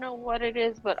don't know what it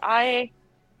is, but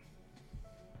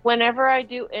whenever I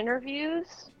do interviews,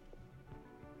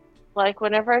 like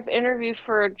whenever I've interviewed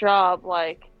for a job,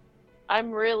 like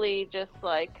I'm really just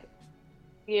like,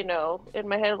 you know, in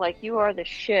my head, like, you are the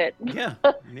shit. Yeah.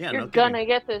 You're gonna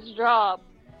get this job.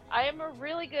 I am a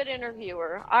really good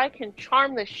interviewer. I can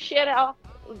charm the shit out,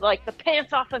 like the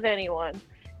pants off of anyone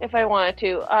if I wanted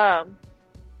to.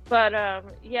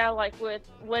 Yeah, like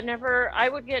whenever I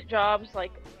would get jobs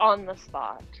like on the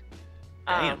spot,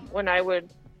 when I would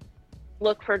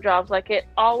look for jobs, like it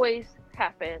always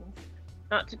happens.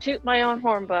 Not to toot my own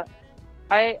horn, but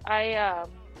I'm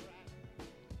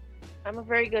a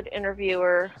very good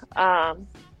interviewer,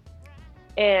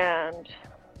 and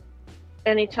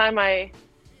anytime I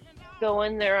go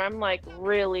in there, I'm like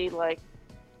really like,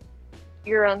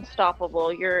 you're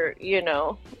unstoppable. You're, you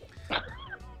know.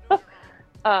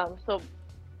 So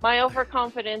my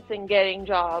overconfidence in getting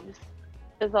jobs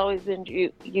has always been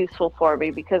useful for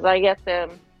me because I get them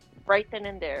right then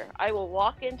and there. I will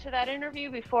walk into that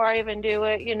interview before I even do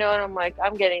it, you know, and I'm like,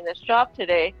 I'm getting this job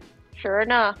today. Sure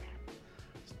enough.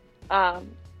 I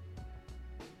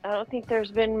don't think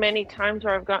there's been many times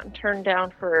where I've gotten turned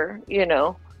down for, you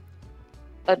know,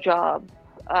 a job.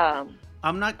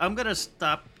 I'm gonna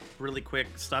stop you really quick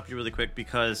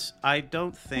because I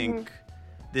don't think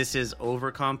this is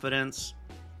overconfidence.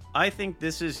 I think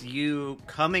this is you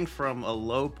coming from a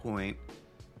low point.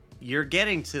 You're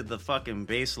getting to the fucking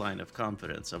baseline of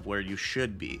confidence of where you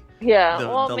should be. Yeah,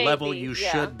 the maybe, level you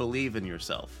should believe in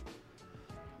yourself.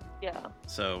 Yeah.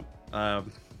 So, I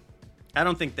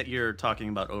don't think that you're talking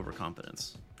about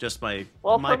overconfidence. Just my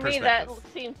for perspective. Me that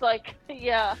seems like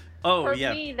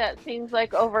me that seems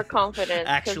like overconfidence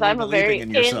Actually I'm believing a very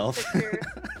in yourself. Insecure.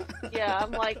 Yeah,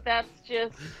 I'm like, that's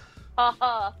just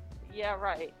haha. Yeah,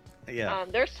 right. Yeah.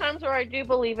 There's times where I do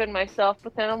believe in myself,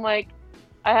 but then I'm like,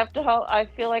 I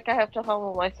feel like I have to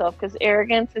humble myself because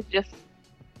arrogance is just,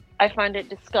 I find it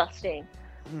disgusting.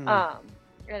 And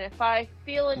if I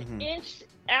feel an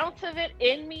ounce of it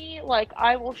in me, like,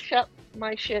 I will shut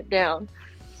my shit down.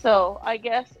 So I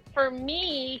guess for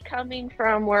me, coming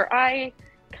from where I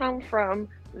come from,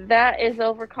 that is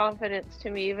overconfidence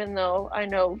to me, even though I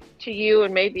know to you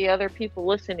and maybe other people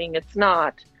listening, it's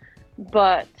not.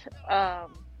 But I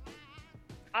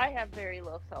have very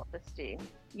low self-esteem.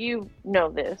 You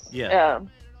know this. Yeah.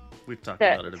 We've talked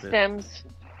about it a bit.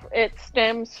 It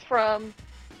stems from,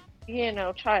 you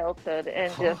know, childhood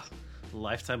and just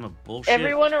lifetime of bullshit.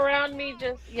 Everyone around me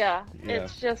just,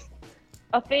 it's just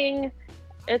a thing.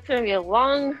 It's going to be a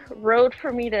long road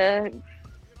for me to,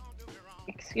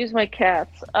 excuse my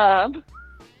cats. I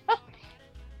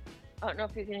don't know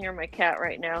if you can hear my cat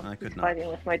right now. I could He's not. fighting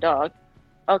with my dog.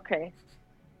 Okay.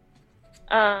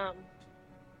 I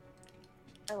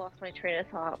lost my train of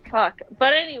thought. Fuck.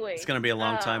 But anyway. It's going to be a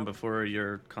long time before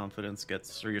your confidence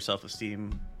gets, or your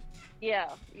self-esteem.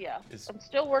 Yeah. I'm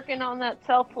still working on that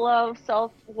self-love,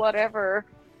 self-whatever.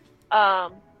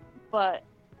 But,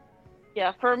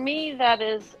 yeah, for me, that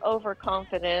is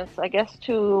overconfidence. I guess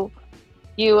to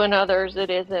you and others, it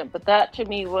isn't. But that, to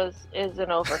me, is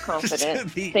an overconfident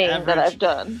thing that I've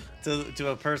done. To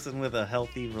a person with a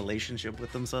healthy relationship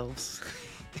with themselves.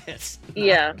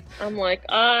 Yeah, I'm like,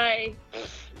 I'm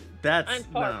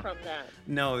far from that.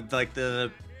 No, like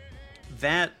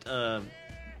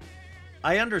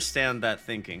I understand that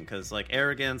thinking because, like,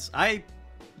 arrogance. I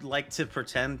like to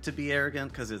pretend to be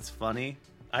arrogant because it's funny.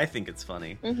 I think it's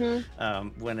funny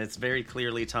when it's very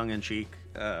clearly tongue in cheek.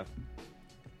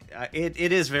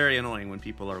 It is very annoying when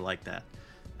people are like that.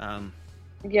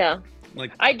 Yeah.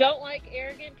 Like, I don't like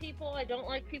arrogant people. I don't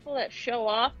like people that show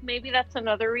off. Maybe that's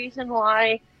another reason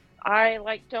why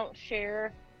I don't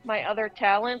share my other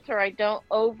talents, or I don't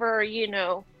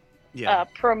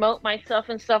promote myself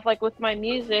and stuff. Like with my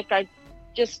music, I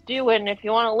just do it. And if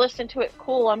you want to listen to it,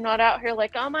 cool. I'm not out here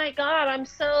like, oh my God, I'm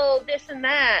so this and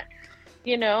that,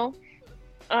 you know?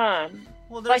 Well,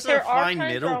 there's a fine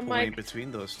middle point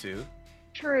between those two.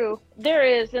 True, there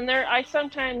is, and I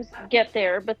sometimes get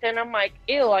there, but then I'm like,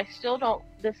 ew, I still don't,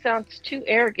 this sounds too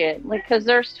arrogant, like, because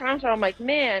there's times where I'm like,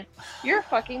 man, you're a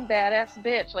fucking badass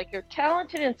bitch, like, you're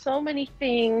talented in so many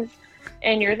things,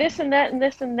 and you're this and that and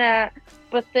this and that,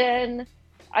 but then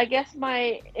I guess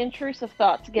my intrusive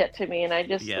thoughts get to me, and I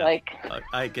just, I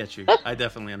get you, I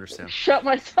definitely understand. Shut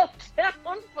myself down,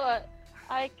 but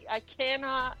I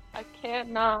cannot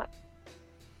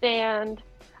stand,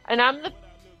 and I'm the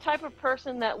type of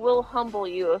person that will humble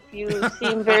you if you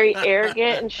seem very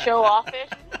arrogant and show offish.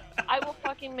 I will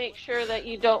fucking make sure that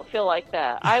you don't feel like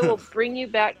that. I will bring you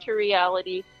back to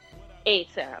reality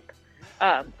ASAP.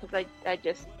 Because I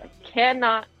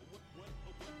cannot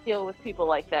deal with people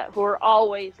like that who are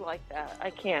always like that. I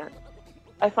can't.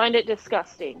 I find it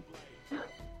disgusting.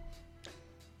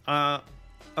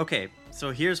 Okay,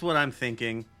 so here's what I'm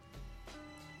thinking.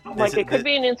 Like, it could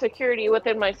be an insecurity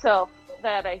within myself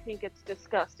that I think it's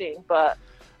disgusting, but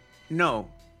no.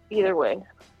 Either way.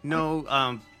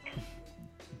 No,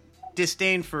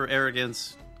 disdain for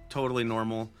arrogance, totally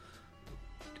normal.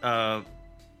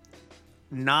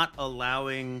 Not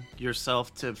allowing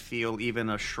yourself to feel even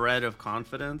a shred of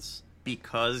confidence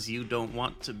because you don't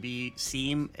want to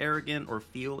seem arrogant or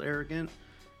feel arrogant,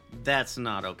 that's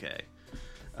not okay.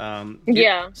 So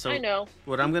I know.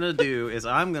 What I'm going to do is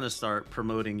I'm going to start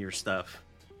promoting your stuff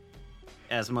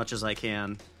as much as I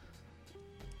can.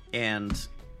 And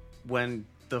when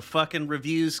the fucking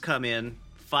reviews come in,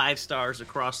 5 stars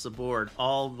across the board,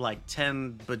 all like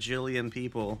 10 bajillion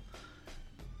people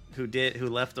who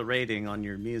left a rating on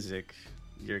your music,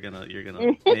 you're gonna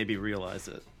maybe realize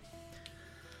it.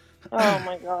 Oh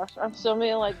my gosh, I'm so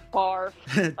many like barf.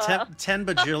 10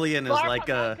 bajillion is like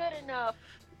not good enough.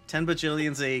 10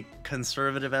 bajillion's a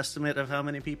conservative estimate of how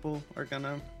many people are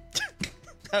gonna.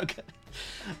 Okay.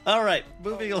 All right,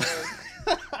 moving on.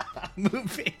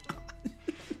 Moving on.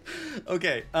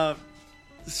 Okay.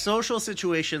 Social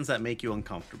situations that make you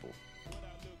uncomfortable.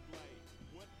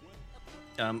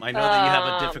 I know that you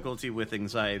have a difficulty with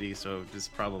anxiety, so it's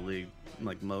probably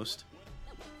like most.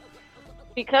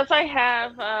 Because I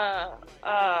have,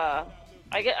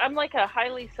 I'm like a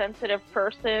highly sensitive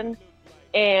person,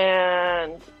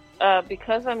 and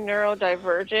because I'm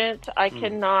neurodivergent, I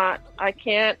can't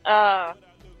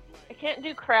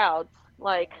do crowds.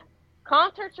 Like,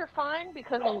 concerts are fine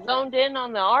because I'm zoned in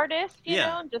on the artist, you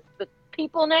know, just the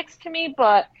people next to me,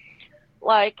 but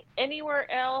like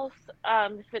anywhere else,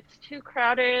 if it's too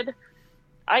crowded,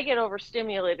 I get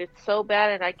overstimulated so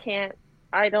bad, and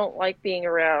I don't like being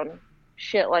around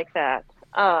shit like that.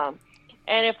 And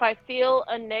if I feel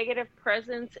a negative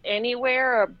presence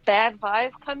anywhere, or a bad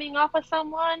vibe coming off of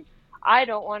someone, I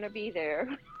don't want to be there.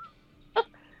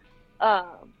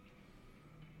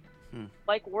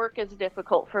 Like, work is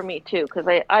difficult for me too, because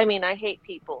I hate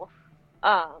people.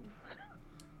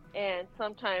 And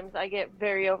sometimes I get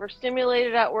very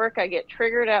overstimulated at work. I get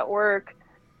triggered at work.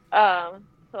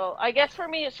 So I guess for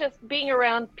me, it's just being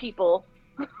around people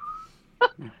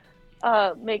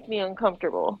make me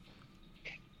uncomfortable.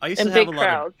 I used to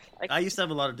have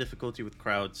a lot of difficulty with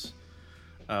crowds.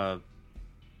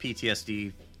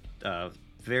 PTSD,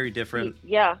 very different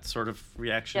sort of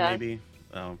reaction, maybe.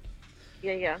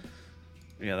 Yeah,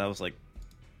 that was like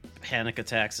panic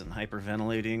attacks and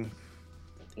hyperventilating.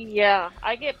 Yeah,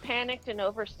 I get panicked and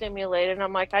overstimulated, and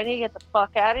I'm like, I need to get the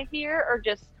fuck out of here, or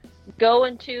just go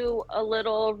into a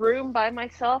little room by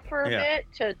myself for a bit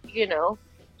to,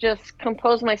 just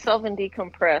compose myself and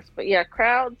decompress. But yeah,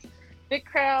 crowds, big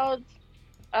crowds,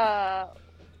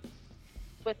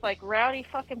 with like rowdy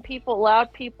fucking people,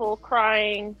 loud people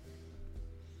crying,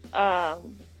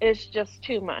 it's just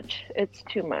too much. It's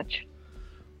too much.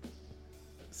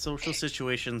 Social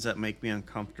situations that make me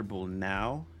uncomfortable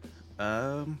now,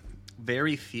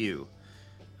 very few.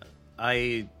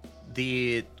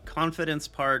 The confidence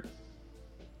part,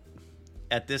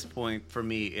 at this point for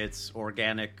me, it's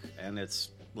organic and it's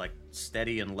like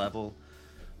steady and level.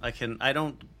 I can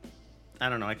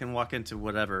walk into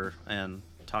whatever and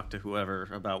talk to whoever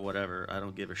about whatever. I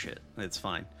don't give a shit. It's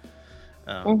fine.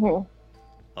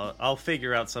 I'll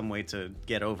figure out some way to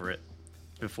get over it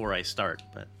before I start,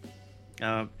 but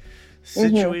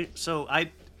so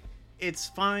it's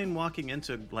fine walking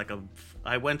into like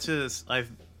I went to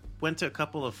a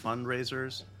couple of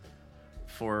fundraisers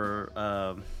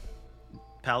for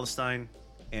Palestine,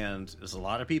 and there's a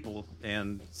lot of people,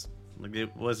 and like,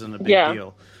 it wasn't a big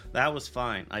deal. That was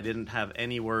fine. I didn't have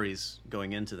any worries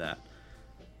going into that.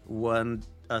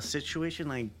 A situation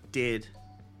I did,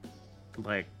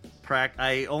 like,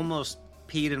 I almost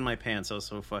peed in my pants. I was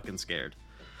so fucking scared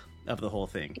of the whole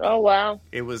thing. Oh, wow.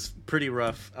 It was pretty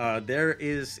rough. There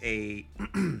is a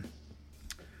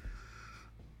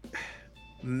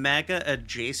MAGA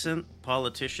adjacent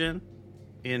politician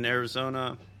in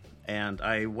Arizona, and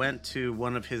I went to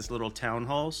one of his little town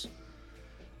halls.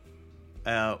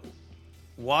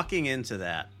 Walking into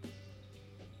that,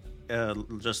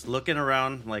 just looking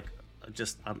around, like,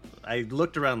 I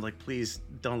looked around like, please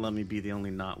don't let me be the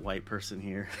only not white person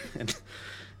here. And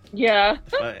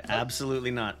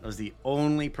absolutely not. I was the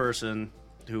only person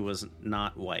who was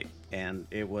not white, and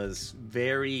it was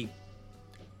very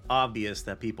obvious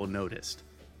that people noticed.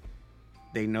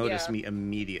 They notice Yeah. me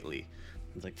immediately.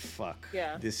 I was like, fuck,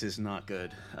 Yeah. this is not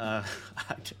good. Uh,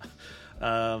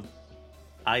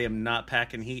 I am not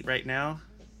packing heat right now.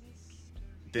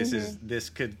 This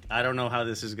could, I don't know how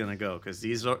this is gonna go, because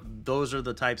those are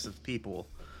the types of people,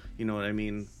 you know what I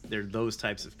mean? They're those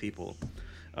types of people.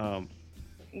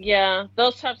 Yeah,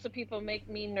 those types of people make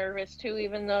me nervous too,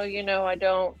 even though, I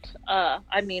don't,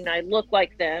 I mean, I look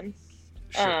like them.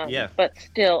 Sure, yeah, But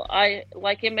still, I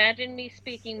like imagine me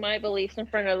speaking my beliefs in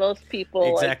front of those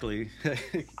people. Like, exactly.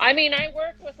 I mean, I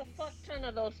work with a fuck ton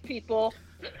of those people.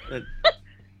 But,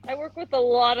 I work with a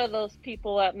lot of those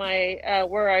people at my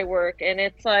where I work, and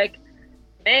it's like,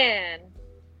 man,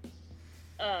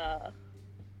 I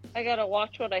gotta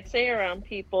watch what I say around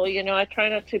people. I try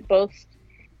not to boast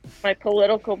my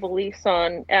political beliefs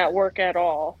on at work at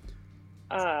all.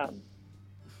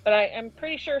 But I'm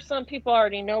pretty sure some people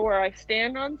already know where I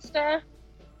stand on stuff.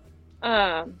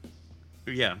 yeah,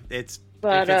 if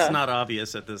But it's not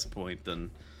obvious at this point,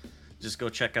 then just go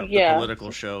check out the Yeah.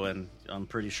 political show, and I'm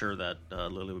pretty sure that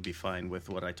Lily would be fine with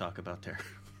what I talk about there.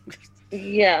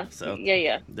 yeah, So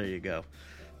yeah. there you go.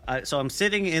 So I'm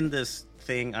sitting in this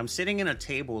thing. I'm sitting in a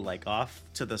table like off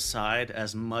to the side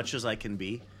as much as I can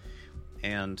be,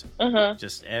 and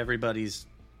just everybody's.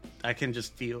 I can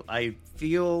just feel. I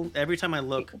feel every time I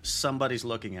look, somebody's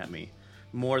looking at me,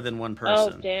 more than one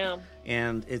person. Oh damn.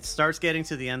 And it starts getting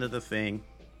to the end of the thing,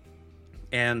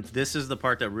 and this is the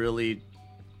part that really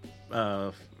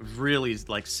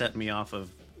like set me off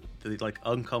of the like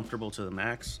uncomfortable to the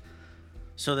max.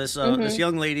 So this this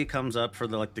young lady comes up for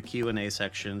the Q&A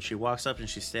section. She walks up and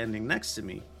she's standing next to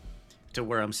me to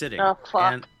where I'm sitting. Oh,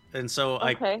 fuck. And so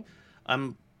Okay.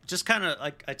 I'm just kind of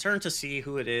like, I turn to see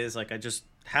who it is. Like, I just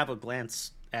have a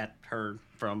glance at her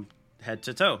from head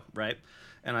to toe, right?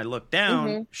 And I look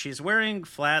down. She's wearing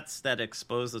flats that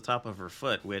expose the top of her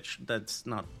foot, which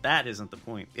that isn't the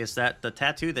point. It's that the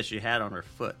tattoo that she had on her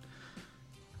foot.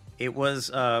 It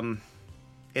was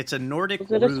it's a Nordic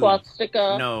Was it rune. a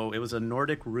swastika? No, it was a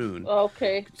Nordic rune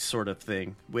Okay. sort of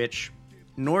thing, which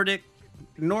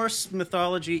Norse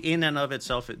mythology in and of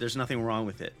itself, there's nothing wrong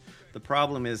with it. The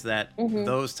problem is that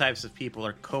those types of people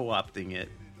are co-opting it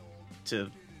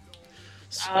to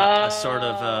sort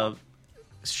of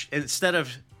instead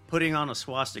of putting on a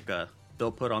swastika,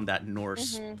 they'll put on that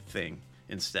Norse thing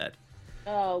instead.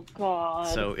 Oh god.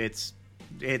 So it's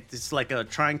like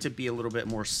trying to be a little bit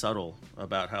more subtle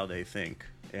about how they think.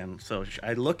 And so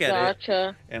I look at it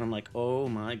Gotcha. and I'm like, oh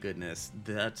my goodness,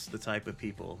 that's the type of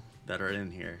people that are in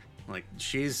here. Like,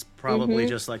 she's probably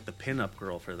just like the pinup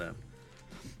girl for them.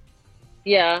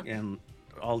 Yeah. And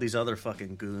all these other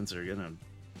fucking goons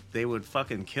they would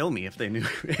fucking kill me if they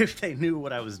knew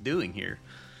what I was doing here.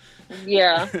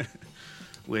 Yeah.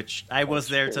 Which I was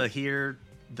there to hear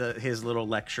his little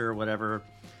lecture or whatever.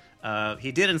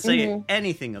 He didn't say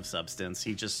anything of substance.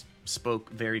 He just spoke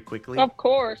very quickly. Of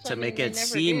course. To I mean, make they it never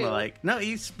seem do. like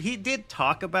he did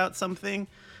talk about something,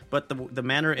 but the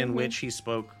manner in which he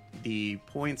spoke, the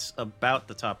points about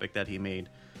the topic that he made,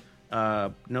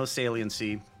 no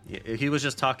saliency. He was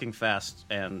just talking fast,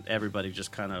 and everybody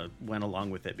just kind of went along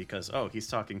with it because, oh, he's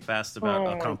talking fast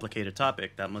about a complicated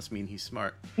topic. That must mean he's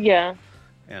smart, Yeah.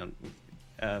 and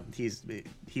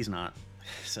he's not.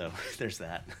 So there's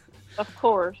that. Of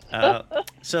course.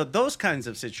 So those kinds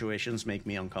of situations make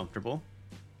me uncomfortable,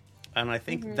 and I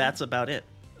think that's about it.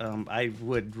 I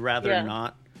would rather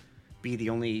not be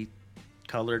the only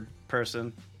colored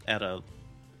person at a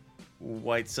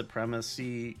white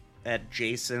supremacy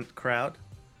adjacent crowd,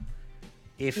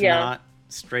 if not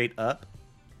straight up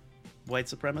white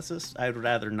supremacist. I'd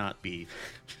rather not be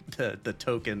the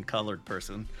token colored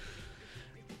person.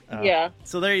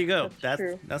 So there you go. That's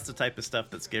true. That's the type of stuff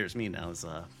that scares me now, is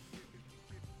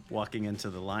walking into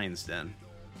the lion's den.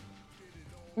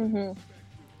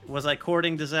 Was I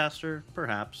courting disaster?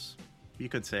 Perhaps. You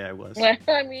could say I was.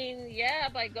 I mean, yeah,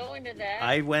 by going to that,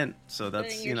 I went, so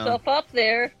that's, putting yourself up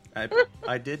there.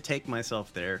 I did take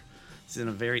myself there. It's in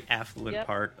a very affluent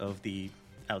part of the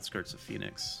outskirts of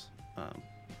Phoenix.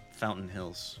 Fountain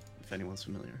Hills, if anyone's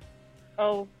familiar.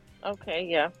 Oh, okay,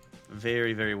 yeah.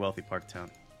 Very, very wealthy part of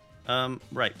town.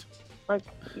 Right. Like,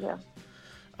 yeah.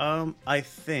 I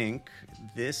think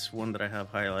this one that I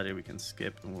have highlighted we can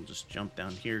skip, and we'll just jump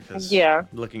down here because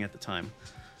looking at the time.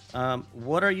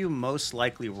 What are you most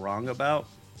likely wrong about?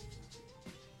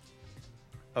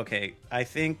 Okay, I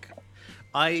think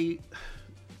I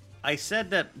said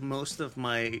that most of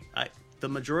the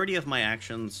majority of my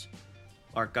actions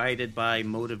are guided by,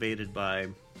 motivated by,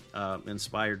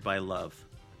 inspired by love,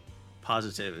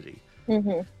 positivity.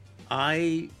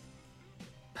 I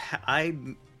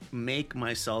make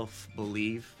myself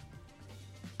believe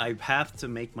I have to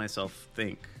make myself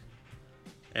think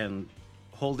and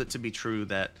hold it to be true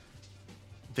that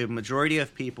the majority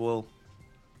of people,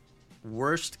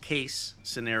 worst case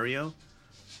scenario,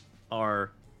 are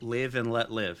live and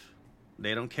let live.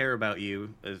 They don't care about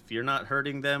you. If you're not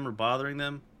hurting them or bothering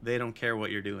them, they don't care what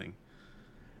you're doing.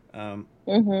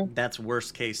 That's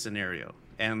worst case scenario.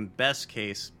 And best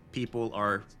case, people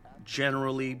are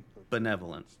generally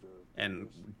benevolent and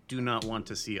do not want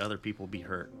to see other people be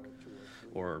hurt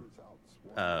or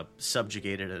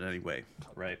subjugated in any way,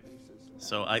 right?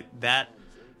 So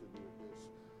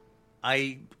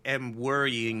I am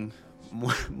worrying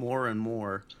more and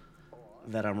more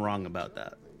that I'm wrong about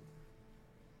that.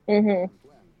 And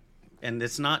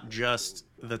it's not just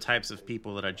the types of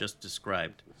people that I just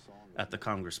described at the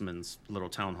congressman's little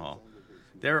town hall.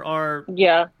 There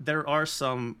are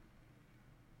some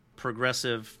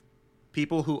progressive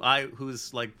people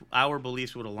whose like our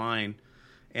beliefs would align,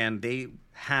 and they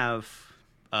have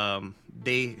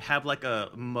like a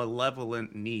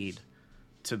malevolent need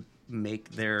to make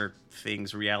their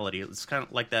things reality. It's kind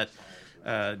of like that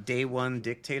day one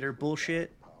dictator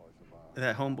bullshit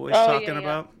that Homeboy's talking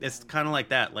about. It's kind of like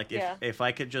that. Like if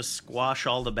I could just squash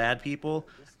all the bad people,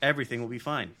 everything will be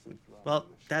fine. Well,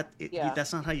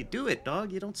 that's not how you do it,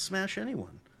 dog. You don't smash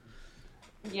anyone.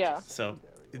 Yeah. So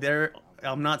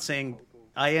I'm not saying,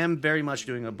 I am very much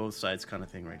doing a both sides kind of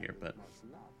thing right here, but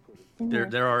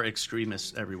there are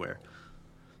extremists everywhere.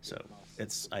 So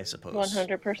it's, I suppose,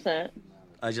 100%.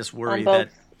 I just worry that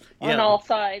on all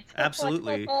sides.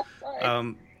 Absolutely. On all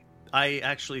sides. I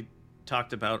actually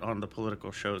talked about on the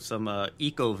political show some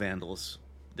eco vandals.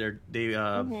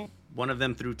 One of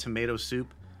them threw tomato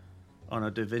soup on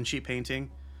a Da Vinci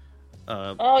painting.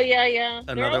 They're always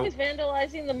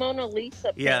vandalizing the Mona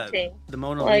Lisa painting. Yeah, the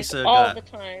Mona like, Lisa all the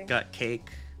time. Got cake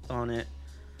on it.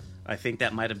 I think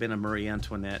that might have been a Marie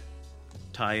Antoinette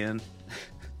tie-in.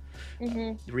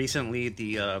 Recently,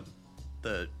 the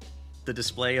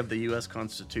display of the U.S.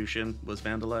 Constitution was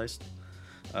vandalized.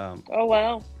 Oh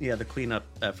wow! Yeah, the cleanup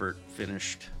effort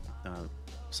finished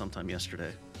sometime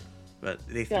yesterday, but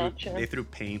they threw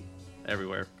paint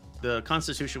everywhere. The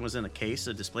Constitution was in a case,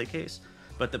 a display case,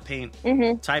 but the paint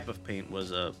type of paint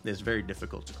is very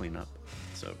difficult to clean up.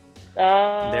 So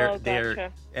they're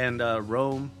and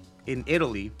Rome in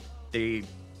Italy, they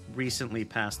recently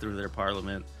passed through their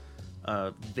parliament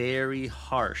very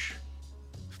harsh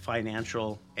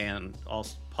financial and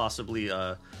also possibly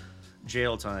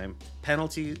jail time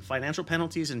financial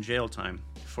penalties and jail time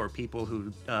for people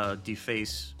who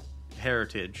deface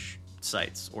heritage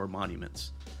sites or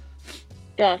monuments.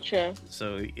 Gotcha.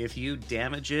 So if you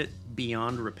damage it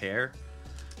beyond repair,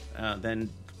 then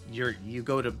you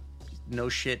go to no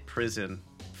shit prison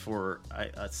for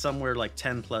somewhere like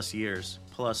 10 plus years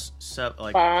plus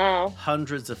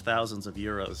hundreds of thousands of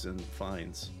euros in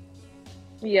fines.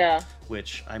 Yeah.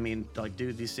 Which, I mean, like,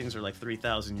 dude, these things are like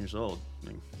 3,000 years old. I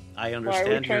mean, I understand.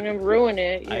 Why are we trying to ruin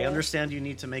it? Yeah. I understand you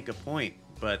need to make a point,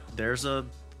 but there's a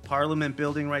parliament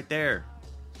building right there.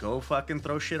 Go fucking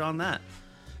throw shit on that.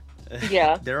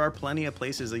 Yeah. There are plenty of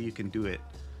places that you can do it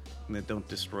that don't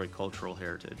destroy cultural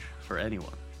heritage for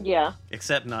anyone. Yeah.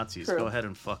 Except Nazis. True. Go ahead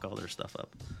and fuck all their stuff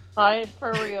up.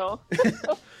 For real.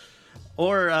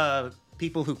 Or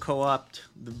people who co-opt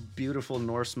the beautiful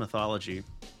Norse mythology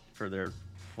for their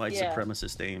white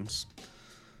supremacist aims.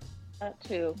 That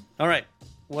too. All right.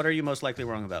 What are you most likely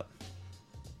wrong about?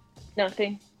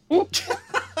 Nothing.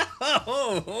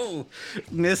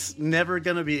 Miss never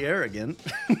gonna be arrogant.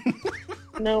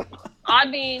 Nope. I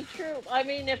mean, true. I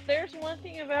mean, if there's one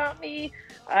thing about me,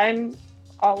 I'm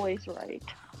always right.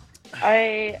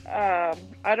 I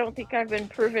don't think I've been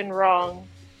proven wrong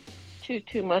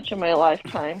too much in my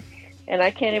lifetime, and I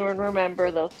can't even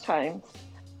remember those times.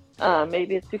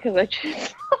 Maybe it's because I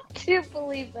choose to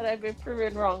believe that I've been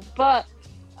proven wrong, but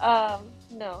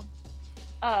no.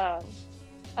 I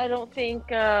don't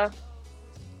think.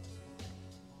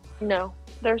 No,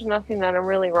 there's nothing that I'm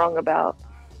really wrong about.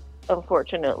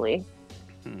 Unfortunately,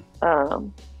 I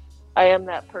am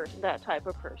that type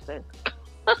of person.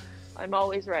 I'm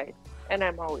always right, and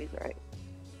I'm always right.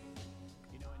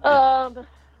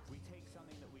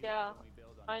 Yeah,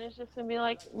 mine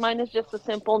is just a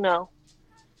simple no.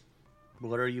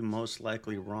 What are you most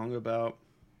likely wrong about?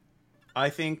 I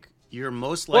think you're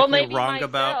most likely wrong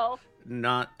about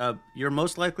you're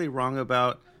most likely wrong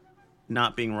about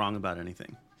not being wrong about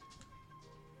anything.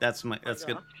 That's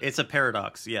good. It's a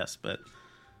paradox, yes, but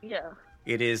yeah,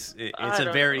 it is. It's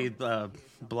a very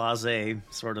blasé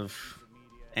sort of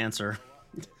answer.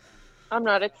 I'm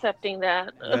not accepting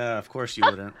that. Of course you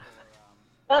wouldn't.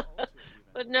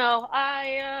 But no,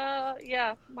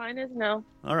 mine is no.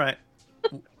 All right.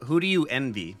 Who do you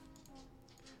envy?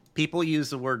 People use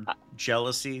the word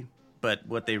jealousy, but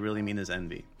what they really mean is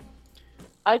envy.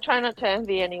 I try not to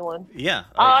envy anyone. Yeah.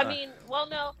 I mean, well,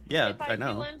 no. Yeah, if I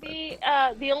know. do envy,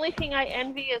 the only thing I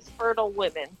envy is fertile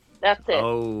women. That's it.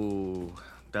 Oh,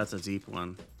 that's a deep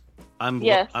one. I'm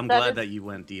Yes, glad that you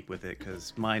went deep with it,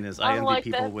 because mine is I envy like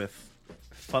people that. with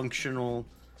functional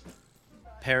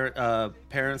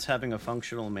parents having a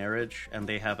functional marriage and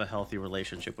they have a healthy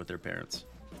relationship with their parents.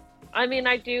 I mean,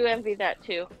 I do envy that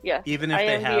too. Yes. Even if I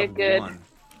they envy have a good, one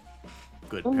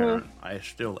good Mhm. parent, I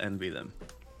still envy them.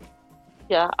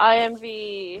 Yeah, I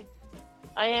envy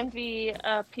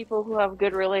people who have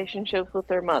good relationships with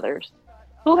their mothers,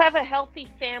 who have a healthy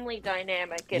family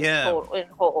dynamic in Yeah.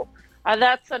 whole.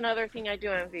 That's another thing I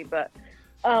do envy. But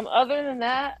other than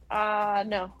that,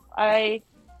 no.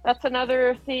 That's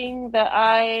another thing that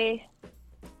I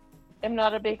am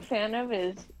not a big fan of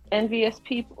is envious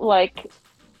people. Like,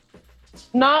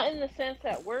 not in the sense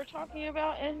that we're talking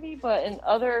about envy, but in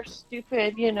other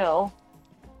stupid,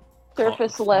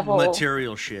 surface level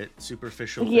material shit,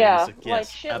 superficial things. Yeah, Yes, like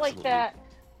shit absolutely. like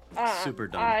that. Super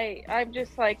dumb. I'm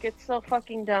just like, it's so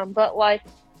fucking dumb. But like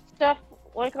stuff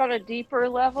like on a deeper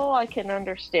level, I can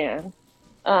understand,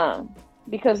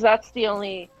 because that's the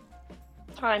only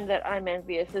time that I'm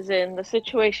envious is in the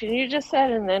situation you just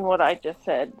said, and then what I just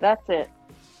said. That's it.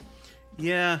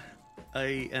 Yeah,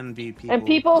 I envy people. And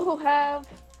people who have,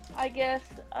 I guess,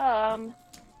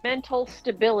 mental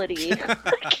stability. I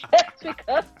guess,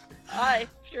 because I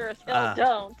sure as hell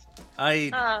don't.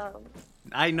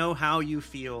 I know how you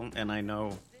feel, and I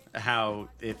know how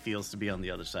it feels to be on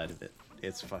the other side of it.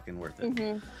 It's fucking worth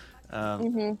it.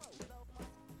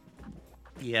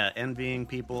 Yeah, envying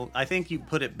people. I think you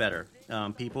put it better.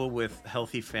 People with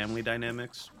healthy family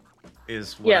dynamics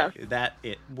is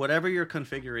whatever your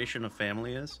configuration of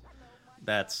family is.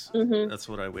 That's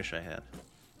what I wish I had.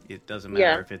 It doesn't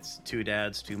matter if it's 2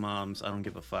 dads, 2 moms. I don't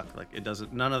give a fuck. Like, it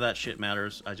doesn't. None of that shit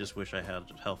matters. I just wish I had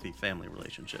healthy family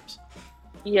relationships.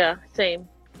 Yeah, same.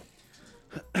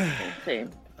 Same.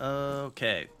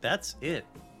 Okay, that's it.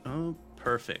 Oh,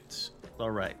 perfect. All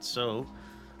right, so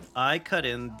I cut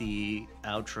in the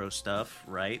outro stuff,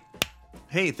 right?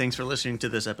 Hey, thanks for listening to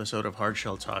this episode of Hard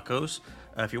Shell Tacos.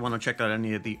 If you want to check out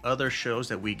any of the other shows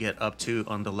that we get up to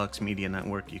on the Lux Media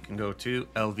Network, you can go to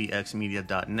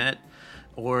lvxmedia.net,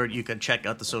 or you can check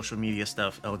out the social media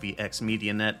stuff, LVX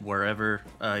Media Net, wherever.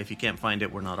 If you can't find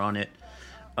it, we're not on it.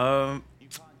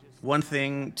 One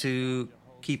thing to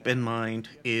keep in mind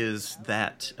is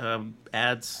that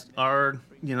ads are,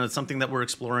 something that we're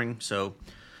exploring. So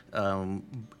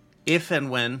if and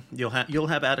when you'll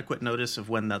have adequate notice of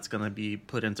when that's going to be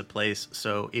put into place.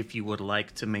 So if you would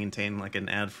like to maintain like an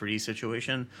ad-free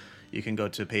situation, you can go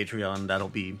to Patreon. That'll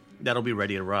be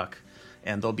ready to rock,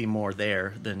 and there'll be more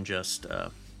there than just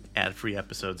ad-free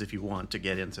episodes if you want to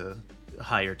get into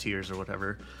higher tiers or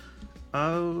whatever.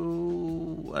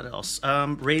 Oh, what else?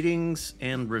 Ratings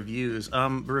and reviews.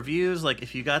 Reviews, like,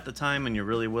 if you got the time and you're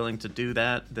really willing to do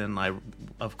that, then I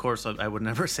would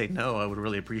never say no. I would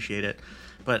really appreciate it.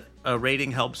 But a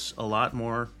rating helps a lot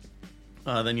more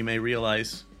than you may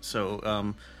realize.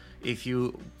 So if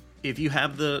you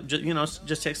have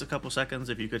just takes a couple seconds.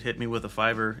 If you could hit me with a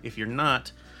 $5. If you're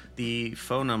not, the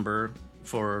phone number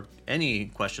for any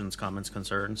questions, comments,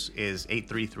 concerns is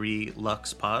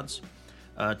 833-LUX-PODS.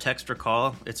 Text or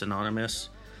call, it's anonymous.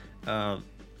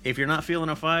 If you're not feeling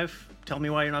a 5, tell me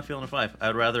why you're not feeling a 5.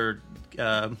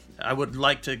 I would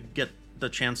like to get the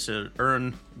chance to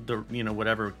earn the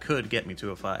whatever could get me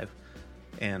to a 5,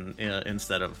 and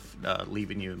instead of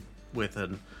leaving you with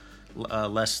a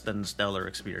less than stellar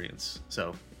experience.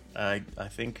 So I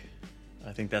think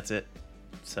that's it.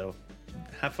 So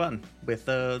have fun with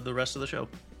the rest of the show.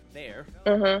 There.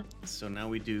 So now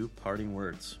we do parting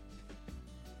words.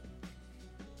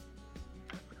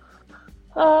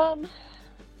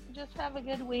 Just have a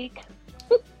good week.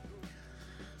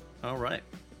 All right.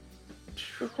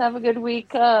 Just have a good week.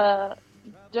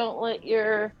 Don't let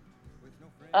your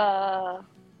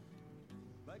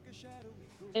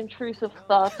intrusive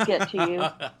thoughts get to you.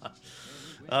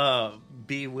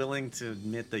 Be willing to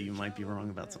admit that you might be wrong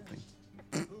about something.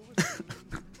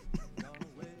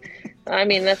 I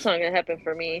mean, that's not going to happen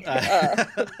for me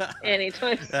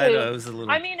anytime soon. I know, it was a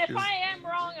little... I mean, if I am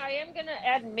wrong, I am going to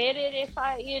admit it. If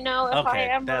I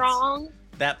am wrong,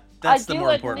 that's the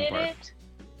more important part. It.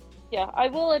 Yeah, I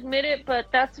will admit it, but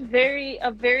that's a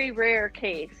very rare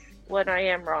case when I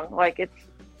am wrong. Like,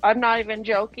 I'm not even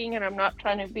joking, and I'm not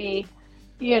trying to be,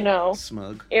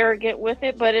 smug, arrogant with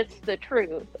it, but it's the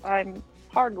truth. I'm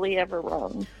hardly ever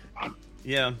wrong.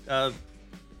 Yeah,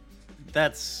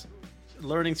 that's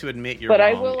learning to admit you're But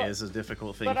I wrong will- is a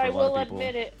difficult thing But for I a lot will of people.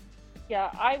 admit it. Yeah,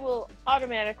 I will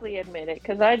automatically admit it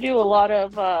because I do a lot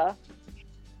of what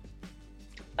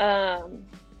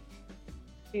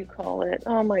do you call it?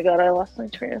 Oh my god, I lost my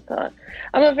train of thought.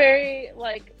 I'm a very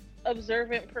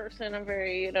observant person. I'm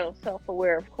very,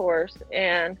 self-aware, of course,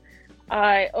 and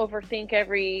I overthink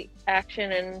every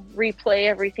action and replay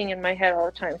everything in my head all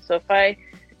the time. So if I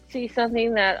see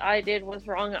something that I did was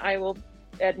wrong, I will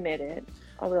admit it.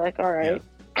 I'll be like, all right,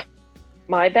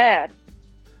 my bad.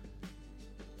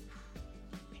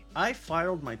 I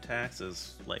filed my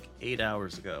taxes 8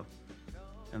 hours ago,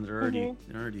 and they're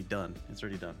already done. It's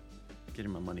already done.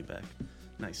 Getting my money back.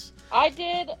 Nice. I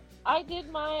did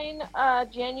mine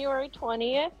January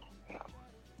 20th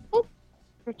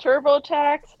for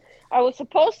TurboTax. I was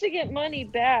supposed to get money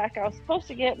back. I was supposed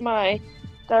to get my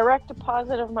direct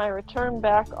deposit of my return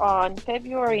back on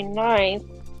February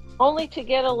 9th, only to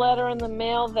get a letter in the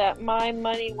mail that my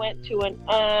money went to an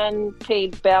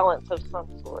unpaid balance of some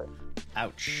sort.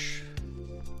 Ouch.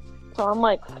 So I'm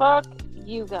like, fuck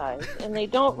you guys. And they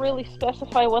don't really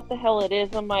specify what the hell it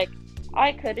is. I'm like,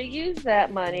 I could have used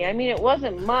that money. I mean, it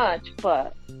wasn't much,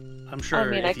 but I'm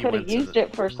sure. I could have used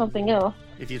it for something else.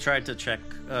 If you tried to check,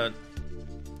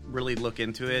 really look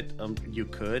into it, you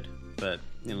could, but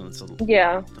it's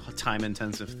a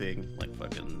time-intensive thing,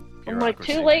 fucking. I'm like,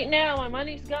 too late now. My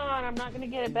money's gone. I'm not gonna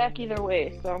get it back either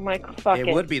way. So I'm like, fuck it.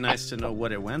 It would be nice to know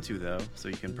what it went to, though, so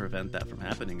you can prevent that from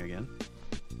happening again.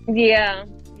 Yeah,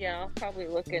 I'll probably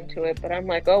look into it, but I'm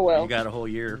like, oh well. You got a whole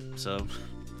year, so.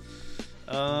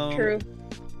 True.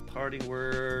 Parting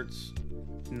words.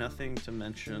 Nothing to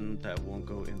mention that won't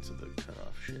go into the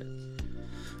cut-off shit.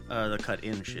 The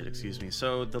cut-in shit, excuse me.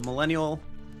 So, the Millennial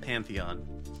Pantheon.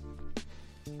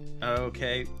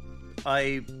 Okay.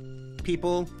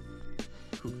 People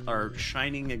who are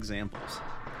shining examples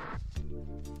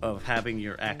of having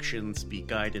your actions be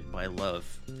guided by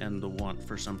love and the want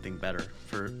for something better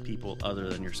for people other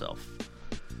than yourself.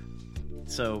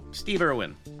 So, Steve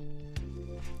Irwin.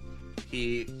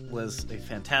 He was a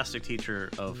fantastic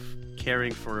teacher of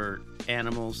caring for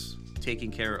animals,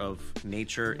 taking care of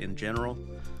nature in general.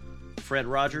 Fred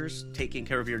Rogers, taking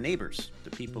care of your neighbors, the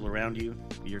people around you,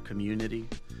 your community.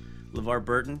 LeVar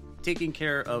Burton, taking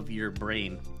care of your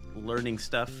brain, learning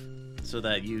stuff so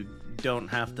that you don't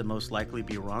have to most likely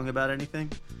be wrong about anything.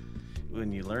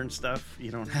 When you learn stuff,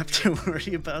 you don't have to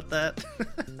worry about that.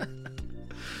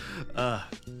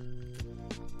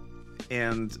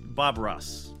 And Bob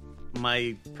Ross,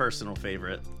 my personal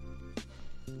favorite,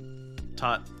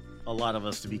 taught a lot of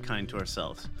us to be kind to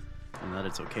ourselves and that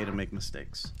it's okay to make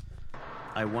mistakes.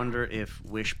 I wonder if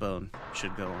Wishbone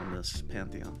should go on this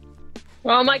pantheon.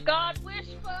 Oh my god,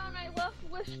 Wishbone! I love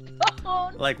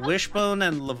Wishbone! Wishbone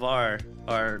and LeVar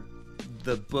are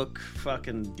the book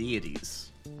fucking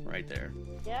deities right there.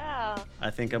 Yeah. I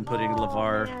think I'm putting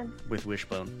LeVar with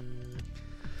Wishbone.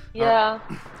 Yeah.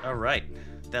 All right.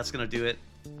 That's going to do it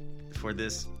for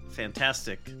this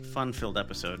fantastic, fun-filled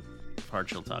episode of Hard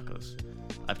Shell Tacos.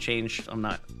 I've changed. I'm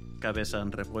not cabeza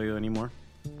and repollo anymore.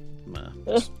 I'm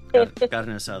just carne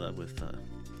asada with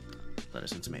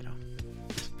lettuce and tomato.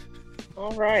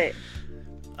 All right.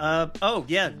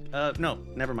 No,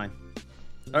 never mind.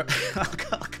 I'll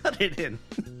cut it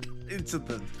into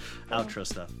the outro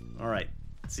stuff. All right.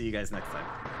 See you guys next time.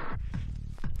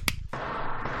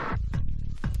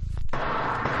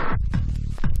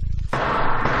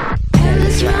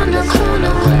 Round the corner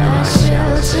where I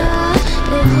shelter,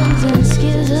 living in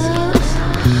skills.